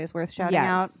is always worth shouting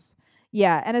out.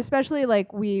 Yeah, and especially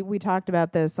like we talked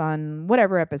about this on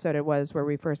whatever episode it was where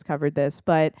we first covered this,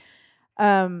 but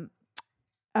a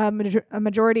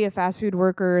majority of fast food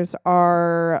workers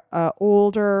are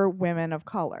older women of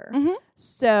color.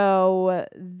 So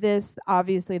this,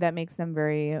 obviously, that makes them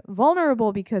very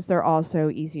vulnerable because they're also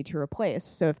easy to replace.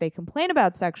 So if they complain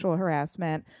about sexual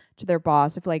harassment to their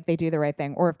boss, if like they do the right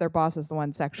thing, or if their boss is the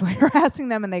one sexually harassing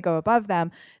them and they go above them,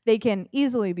 they can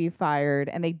easily be fired,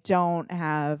 and they don't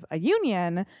have a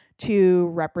union to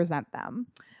represent them,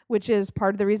 which is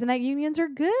part of the reason that unions are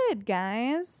good,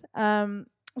 guys.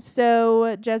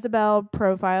 So Jezebel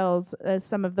profiles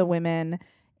some of the women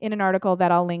in an article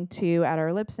that I'll link to at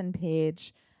our Libsyn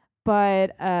page.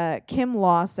 But Kim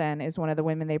Lawson is one of the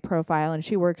women they profile, and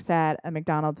she works at a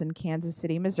McDonald's in Kansas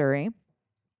City, Missouri.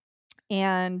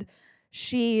 And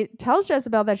she tells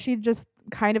Jezebel that she just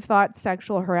kind of thought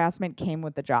sexual harassment came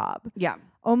with the job. Yeah.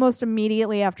 Almost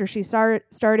immediately after she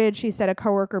started, she said a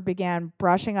coworker began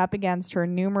brushing up against her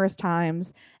numerous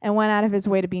times and went out of his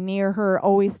way to be near her,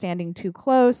 always standing too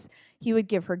close. He would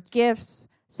give her gifts,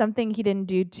 something he didn't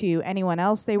do to anyone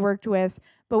else they worked with.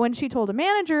 But when she told a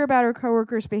manager about her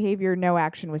coworker's behavior, no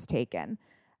action was taken.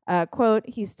 Quote,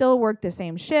 "He still worked the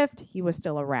same shift. He was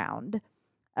still around."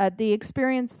 The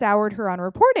experience soured her on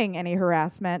reporting any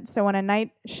harassment. So when a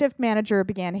night shift manager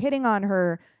began hitting on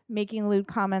her, making lewd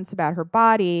comments about her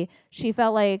body, she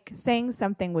felt like saying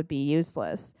something would be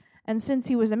useless. And since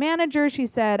he was a manager, she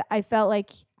said, "I felt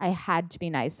like I had to be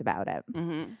nice about it."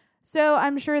 So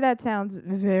I'm sure that sounds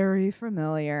very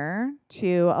familiar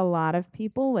to a lot of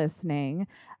people listening.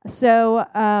 So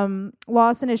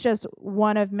Lawson is just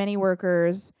one of many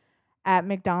workers at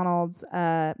McDonald's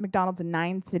in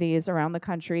 9 cities around the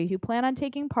country who plan on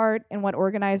taking part in what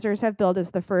organizers have billed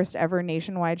as the first ever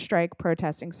nationwide strike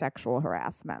protesting sexual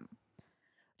harassment,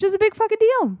 which is a big fucking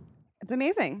deal. It's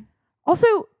amazing.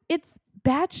 Also, it's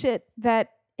batshit that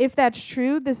if that's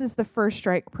true, this is the first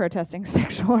strike protesting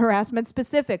sexual harassment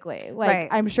specifically. Like,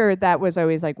 I'm sure that was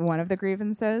always like one of the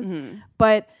grievances,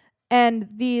 and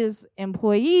these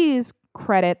employees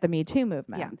credit the Me Too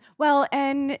movement. Yeah. Well,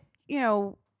 and you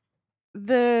know,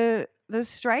 the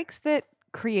strikes that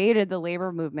created the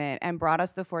labor movement and brought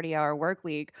us the 40-hour work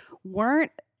week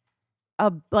weren't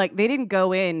like, they didn't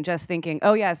go in just thinking,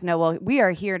 oh yes, no, well, we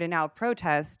are here to now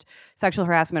protest sexual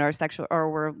harassment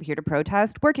or we're here to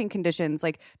protest working conditions.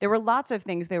 Like, there were lots of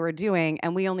things they were doing,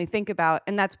 and we only think about,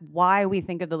 and that's why we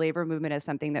think of the labor movement as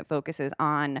something that focuses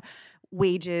on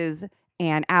wages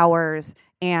and hours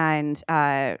and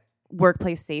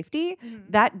workplace safety.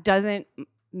 That doesn't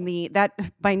mean that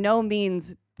by no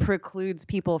means precludes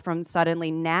people from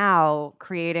suddenly now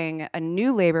creating a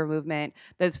new labor movement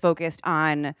that's focused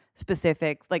on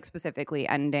specifically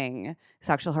ending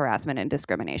sexual harassment and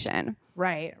discrimination.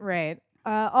 Right.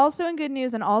 Also in good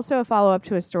news, and also a follow-up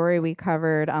to a story we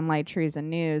covered on Light Treason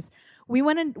News,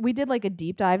 we did like a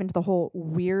deep dive into the whole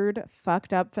weird,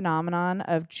 fucked up phenomenon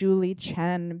of Julie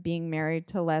Chen being married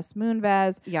to Les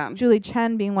Moonves. Yeah. Julie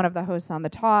Chen being one of the hosts on The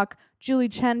Talk. Julie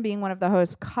Chen being one of the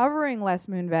hosts covering Les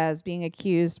Moonves being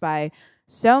accused by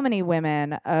so many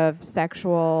women of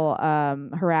sexual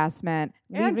harassment.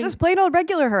 And just plain old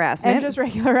regular harassment. And just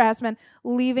regular harassment.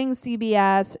 Leaving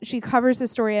CBS. She covers the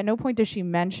story. At no point does she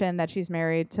mention that she's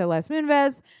married to Les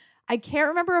Moonves. I can't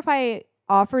remember if I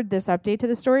offered this update to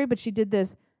the story, but she did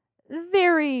this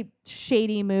very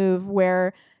shady move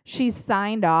where she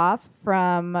signed off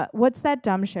from, what's that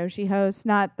dumb show she hosts?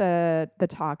 Not the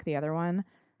Talk, the other one.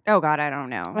 Oh, God, I don't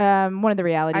know. One of the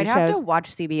reality shows. I'd have to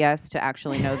watch CBS to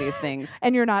actually know these things.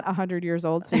 And you're not 100 years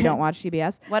old, so you don't watch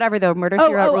CBS. Whatever, though. Murder,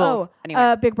 She Wrote rules.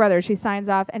 Anyway. Big Brother. She signs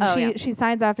off, and she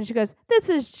signs off, and she goes, "This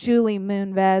is Julie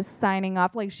Moonves signing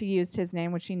off." Like, she used his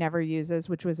name, which she never uses,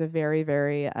 which was a very,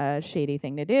 very shady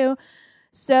thing to do.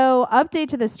 So, update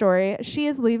to the story. She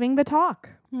is leaving The Talk,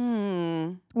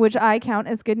 which I count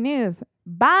as good news.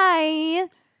 Bye,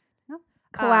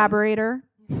 collaborator.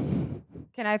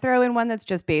 Can I throw in one that's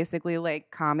just basically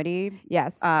like comedy?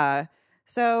 Yes.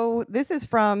 So this is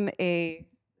from today,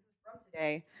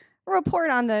 a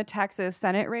report on the Texas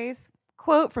Senate race.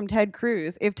 Quote from Ted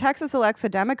Cruz: "If Texas elects a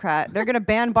Democrat, they're going to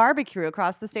ban barbecue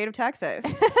across the state of Texas."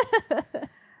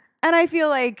 And I feel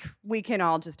like we can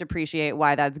all just appreciate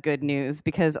why that's good news,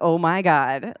 because oh my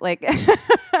God, like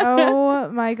oh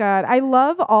my God. I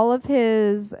love all of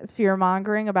his fear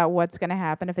mongering about what's going to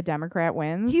happen if a Democrat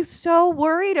wins. He's so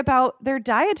worried about their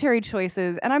dietary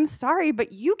choices. And I'm sorry,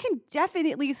 but you can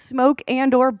definitely smoke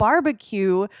and or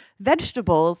barbecue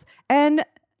vegetables and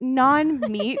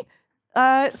non-meat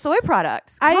soy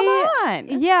products. Come on.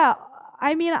 Yeah.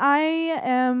 I mean, I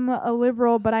am a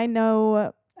liberal, but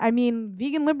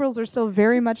vegan liberals are still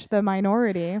very much the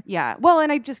minority. Yeah. Well,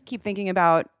 and I just keep thinking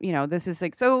about, this is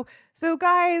like, so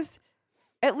guys,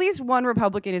 at least one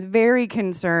Republican is very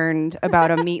concerned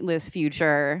about a meatless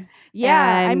future.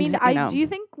 Yeah. And, do you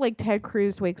think like Ted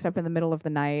Cruz wakes up in the middle of the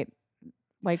night,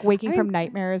 like waking from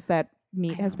nightmares that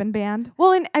meat has been banned?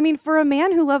 Well, and for a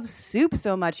man who loves soup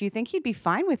so much, you think he'd be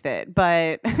fine with it,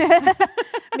 but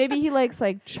maybe he likes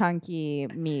like chunky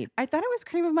meat. I thought it was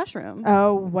cream of mushroom.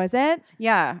 Oh, was it?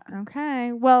 Yeah.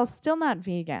 Okay. Well, still not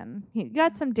vegan. He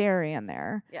got some dairy in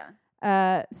there.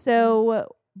 Yeah.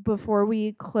 So before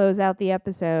we close out the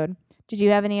episode, did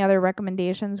you have any other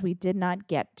recommendations we did not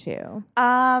get to? Do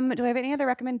I have any other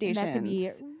recommendations? That could be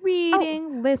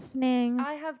reading, listening.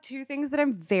 I have two things that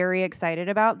I'm very excited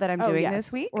about that I'm doing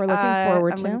this week. We're looking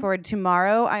forward to. I'm looking forward.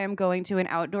 Tomorrow, I am going to an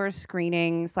outdoor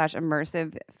screening /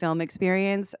 immersive film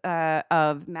experience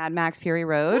of Mad Max Fury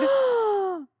Road.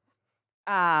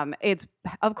 It's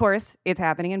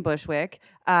happening in Bushwick.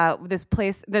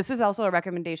 This is also a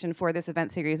recommendation for this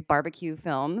event series, Barbecue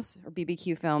Films or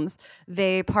BBQ Films.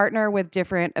 They partner with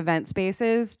different event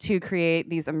spaces to create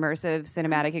these immersive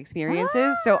cinematic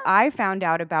experiences. So I found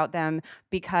out about them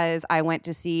because I went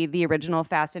to see the original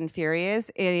Fast and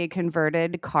Furious in a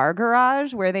converted car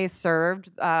garage where they served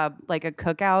like a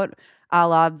cookout a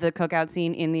la the cookout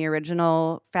scene in the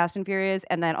original Fast and Furious.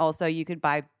 And then also you could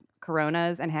buy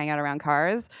Coronas and hang out around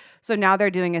cars. So now they're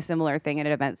doing a similar thing in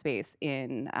an event space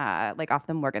in off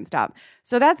the Morgan stop.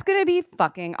 So that's going to be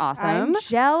fucking awesome. I'm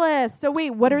jealous. So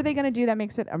wait, what are they going to do that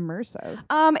makes it immersive?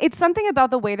 It's something about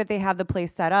the way that they have the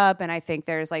place set up. And I think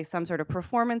there's like some sort of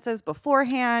performances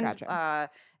beforehand.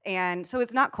 Gotcha. And so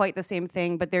it's not quite the same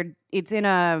thing, but it's in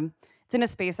a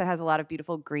space that has a lot of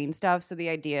beautiful green stuff. So the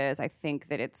idea is, I think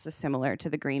that it's similar to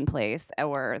the Green Place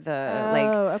or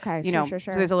the okay, sure.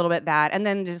 So there's a little bit that, and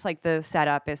then just like the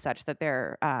setup is such that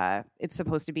it's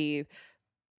supposed to be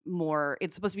a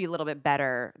little bit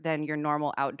better than your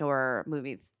normal outdoor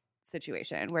movie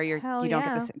situation where you don't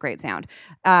get this great sound.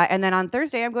 And then on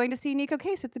Thursday, I'm going to see Nico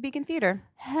Case at the Beacon Theater.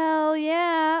 Hell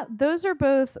yeah. Those are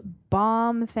both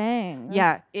bomb things.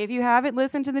 Yeah. If you haven't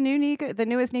listened to the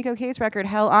newest Nico Case record,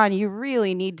 Hell On, you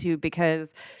really need to,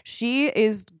 because she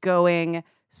is going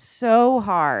so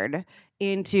hard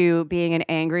into being an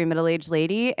angry middle-aged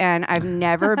lady, and I've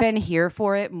never been here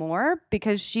for it more,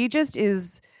 because she just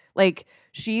is like,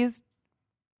 she's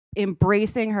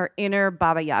embracing her inner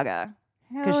Baba Yaga.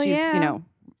 Because she's,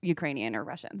 Ukrainian or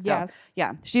Russian. So, yes.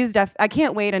 Yeah, she's I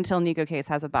can't wait until Nico Case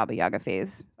has a Baba Yaga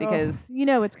phase, because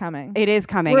it's coming. It is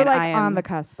coming. We're and on the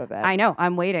cusp of it. I know.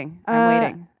 I'm waiting.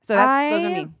 So those are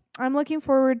me. I'm looking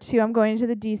forward to, I'm going to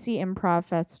the DC Improv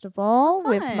Festival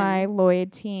with my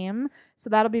Lloyd team. So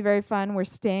that'll be very fun. We're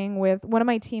staying with one of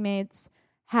my teammates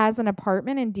has an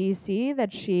apartment in DC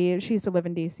that she used to live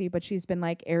in DC, but she's been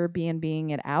like Airbnb-ing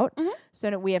it out. Mhm.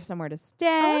 So we have somewhere to stay.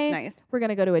 Oh, that's nice. We're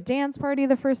going to go to a dance party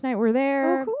the first night we're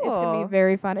there. Oh, cool. It's going to be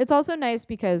very fun. It's also nice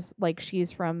because like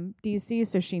she's from DC,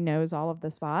 so she knows all of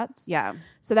the spots. Yeah.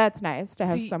 So that's nice to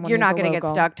have So someone you're not going to get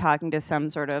stuck talking to some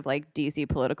sort of like DC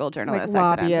political journalist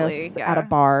like accidentally. lobbyists at a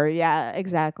bar. Yeah,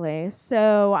 exactly.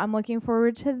 So I'm looking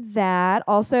forward to that.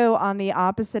 Also on the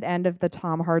opposite end of the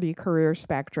Tom Hardy career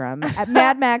spectrum, at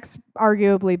Mad Max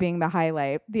arguably being the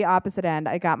highlight, the opposite end,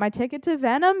 I got my ticket to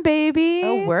Venom, baby.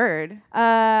 Oh, word.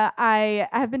 I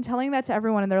have been telling that to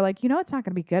everyone and they're like, it's not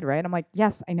going to be good, right? I'm like,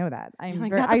 yes, I know that.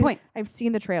 Not the point. I've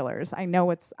seen the trailers. I know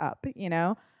what's up,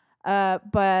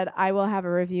 but I will have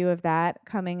a review of that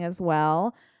coming as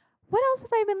well. What else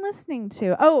have I been listening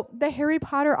to? Oh, the Harry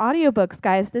Potter audiobooks,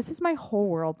 guys. This is my whole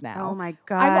world now. Oh my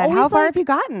God. How far have you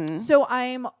gotten? So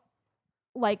I'm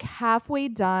like halfway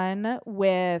done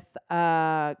with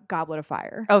Goblet of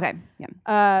Fire. Okay.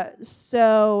 Yeah.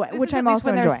 So which I'm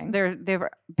also enjoying. They've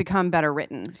become better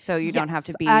written, so you don't have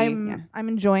to be. I'm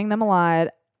enjoying them a lot.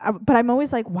 But I'm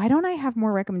always like, why don't I have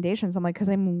more recommendations? I'm like, because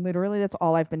that's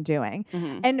all I've been doing.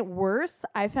 Mm-hmm. And worse,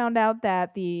 I found out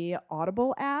that the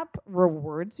Audible app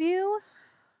rewards you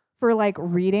for like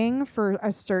reading for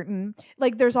a certain,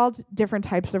 like there's all different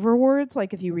types of rewards.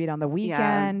 Like if you read on the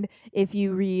weekend, if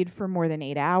you read for more than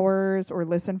 8 hours or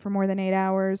listen for more than 8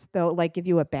 hours, they'll like give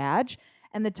you a badge.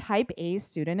 And the type A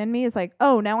student in me is like,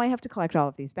 oh, now I have to collect all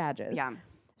of these badges. Yeah.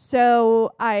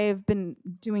 So I've been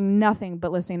doing nothing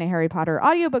but listening to Harry Potter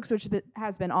audiobooks, which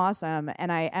has been awesome.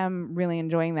 And I am really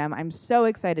enjoying them. I'm so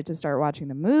excited to start watching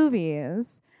the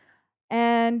movies.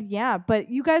 And yeah, but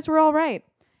you guys were all right.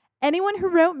 Anyone who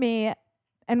wrote me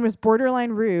and was borderline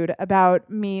rude about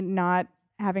me not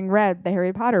having read the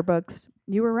Harry Potter books,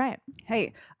 you were right.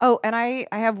 Hey. Oh, and I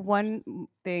have one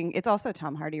thing. It's also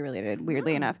Tom Hardy related,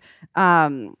 weirdly enough.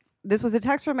 This was a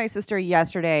text from my sister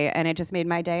yesterday, and it just made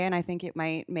my day, and I think it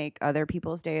might make other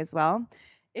people's day as well.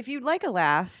 If you'd like a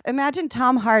laugh, imagine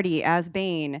Tom Hardy as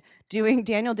Bane doing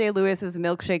Daniel Day-Lewis's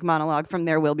milkshake monologue from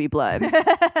There Will Be Blood.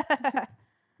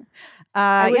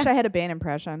 I wish I had a Bane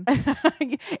impression.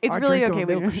 It's really okay.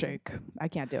 Milkshake. I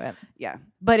can't do it. Yeah,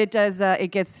 but it does. It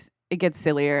gets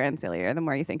sillier and sillier the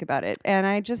more you think about it, and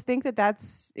I just think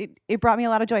that's it. It brought me a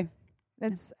lot of joy.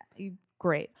 It's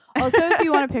great. Also, if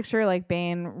you want to picture like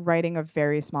Bane riding a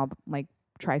very small like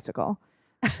tricycle,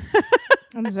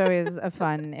 it's always a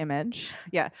fun image.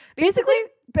 Yeah, basically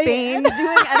Bane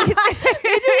doing anything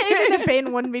that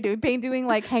Bane wouldn't be doing. Bane doing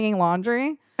like hanging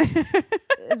laundry.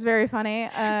 It's very funny.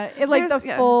 It like the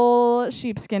full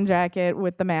sheepskin jacket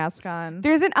with the mask on.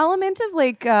 There's an element of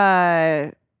like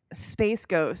Space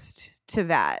Ghost to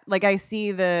that. Like I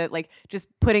see the like just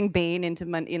putting Bane into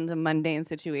mundane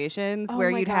situations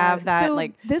where you'd have that. So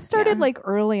like this started like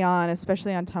early on,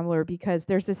 especially on Tumblr, because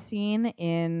there's a scene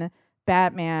in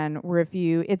Batman where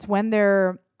it's when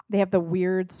they have the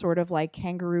weird sort of like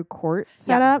kangaroo court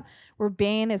set up where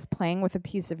Bane is playing with a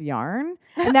piece of yarn.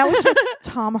 And that was just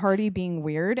Tom Hardy being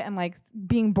weird and like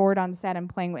being bored on set and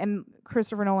playing. And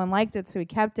Christopher Nolan liked it, so he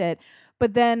kept it.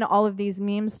 But then all of these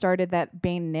memes started that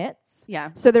Bane knits. Yeah.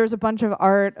 So there was a bunch of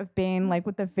art of Bane like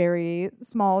with the very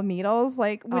small needles,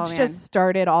 like which just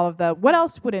started all of the what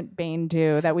else wouldn't Bane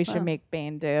do that we should make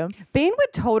Bane do? Bane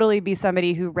would totally be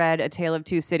somebody who read A Tale of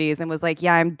Two Cities and was like,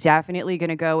 yeah, I'm definitely going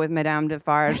to go with Madame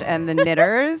Defarge and the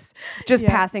Knitters. Just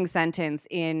passing sentence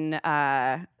in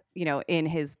in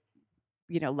his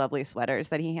lovely sweaters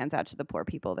that he hands out to the poor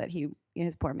people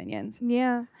his poor minions.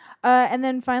 Yeah. And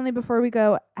then finally, before we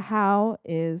go, how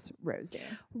is Rosie?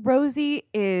 Rosie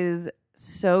is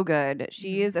so good.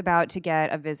 She is about to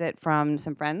get a visit from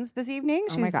some friends this evening.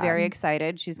 She's very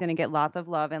excited. She's going to get lots of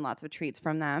love and lots of treats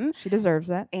from them. She deserves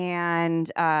it. And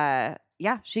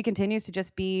she continues to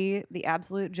just be the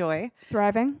absolute joy.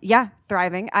 Thriving? Yeah,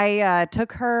 thriving. I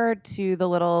took her to the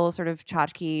little sort of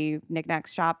tchotchke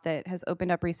knickknacks shop that has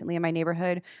opened up recently in my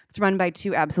neighborhood. It's run by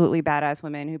two absolutely badass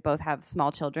women who both have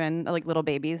small children, like little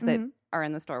babies that are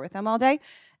in the store with them all day.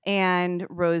 And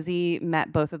Rosie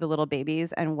met both of the little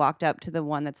babies and walked up to the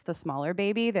one that's the smaller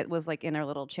baby that was like in her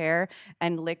little chair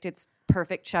and licked its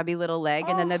perfect chubby little leg.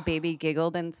 And then the baby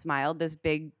giggled and smiled, this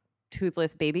big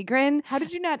toothless baby grin. How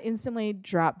did you not instantly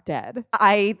drop dead?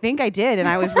 I think I did, and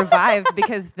I was revived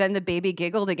because then the baby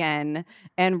giggled again,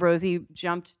 and Rosie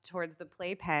jumped towards the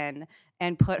playpen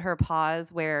and put her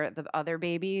paws where the other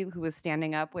baby, who was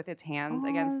standing up with its hands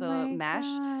against the mesh.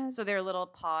 God. So their little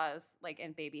paws, like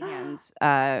and baby hands,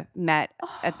 met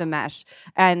at the mesh,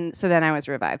 and so then I was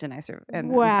revived, and I'm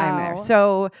there.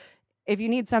 So if you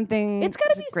need something, it's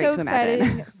got to be great so to imagine.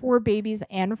 exciting for babies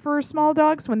and for small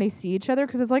dogs when they see each other,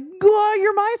 because it's like,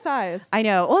 you're my size. I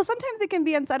know. Well, sometimes it can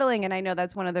be unsettling, and I know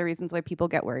that's one of the reasons why people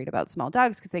get worried about small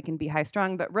dogs, because they can be high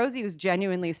strung. But Rosie was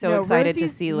genuinely so excited to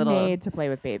see little, made to play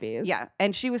with babies. Yeah,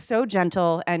 and she was so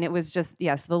gentle, and it was just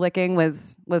the licking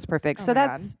was perfect. So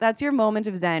that's your moment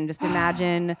of zen. Just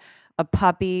imagine a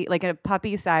puppy, like a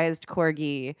puppy-sized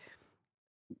corgi,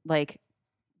 like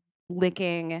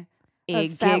licking a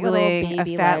fat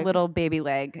little baby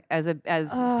leg, as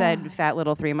said fat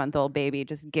little 3-month-old baby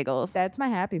just giggles. That's my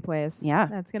happy place. Yeah,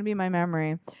 that's gonna be my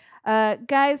memory.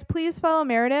 Guys, please follow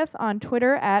Meredith on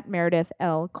Twitter at Meredith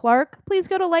L. Clark. Please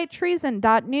go to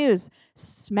lighttreason.news.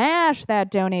 Smash that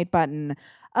donate button.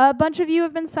 A bunch of you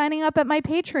have been signing up at my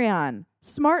Patreon.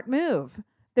 Smart move.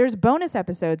 There's bonus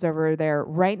episodes over there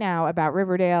right now about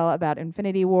Riverdale, about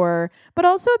Infinity War, but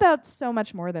also about so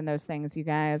much more than those things, you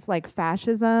guys, like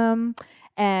fascism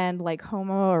and like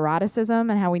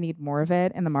homoeroticism and how we need more of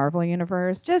it in the Marvel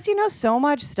universe. Just, so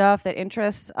much stuff that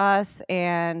interests us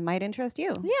and might interest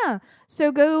you. Yeah.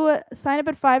 So go sign up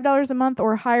at $5 a month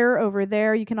or higher over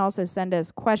there. You can also send us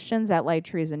questions at Light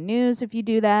Treason News if you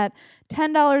do that.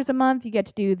 $10 a month, you get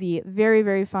to do the very,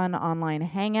 very fun online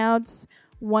hangouts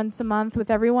once a month with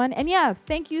everyone. And yeah,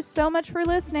 thank you so much for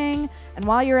listening. And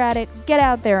while you're at it, get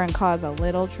out there and cause a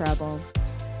little trouble.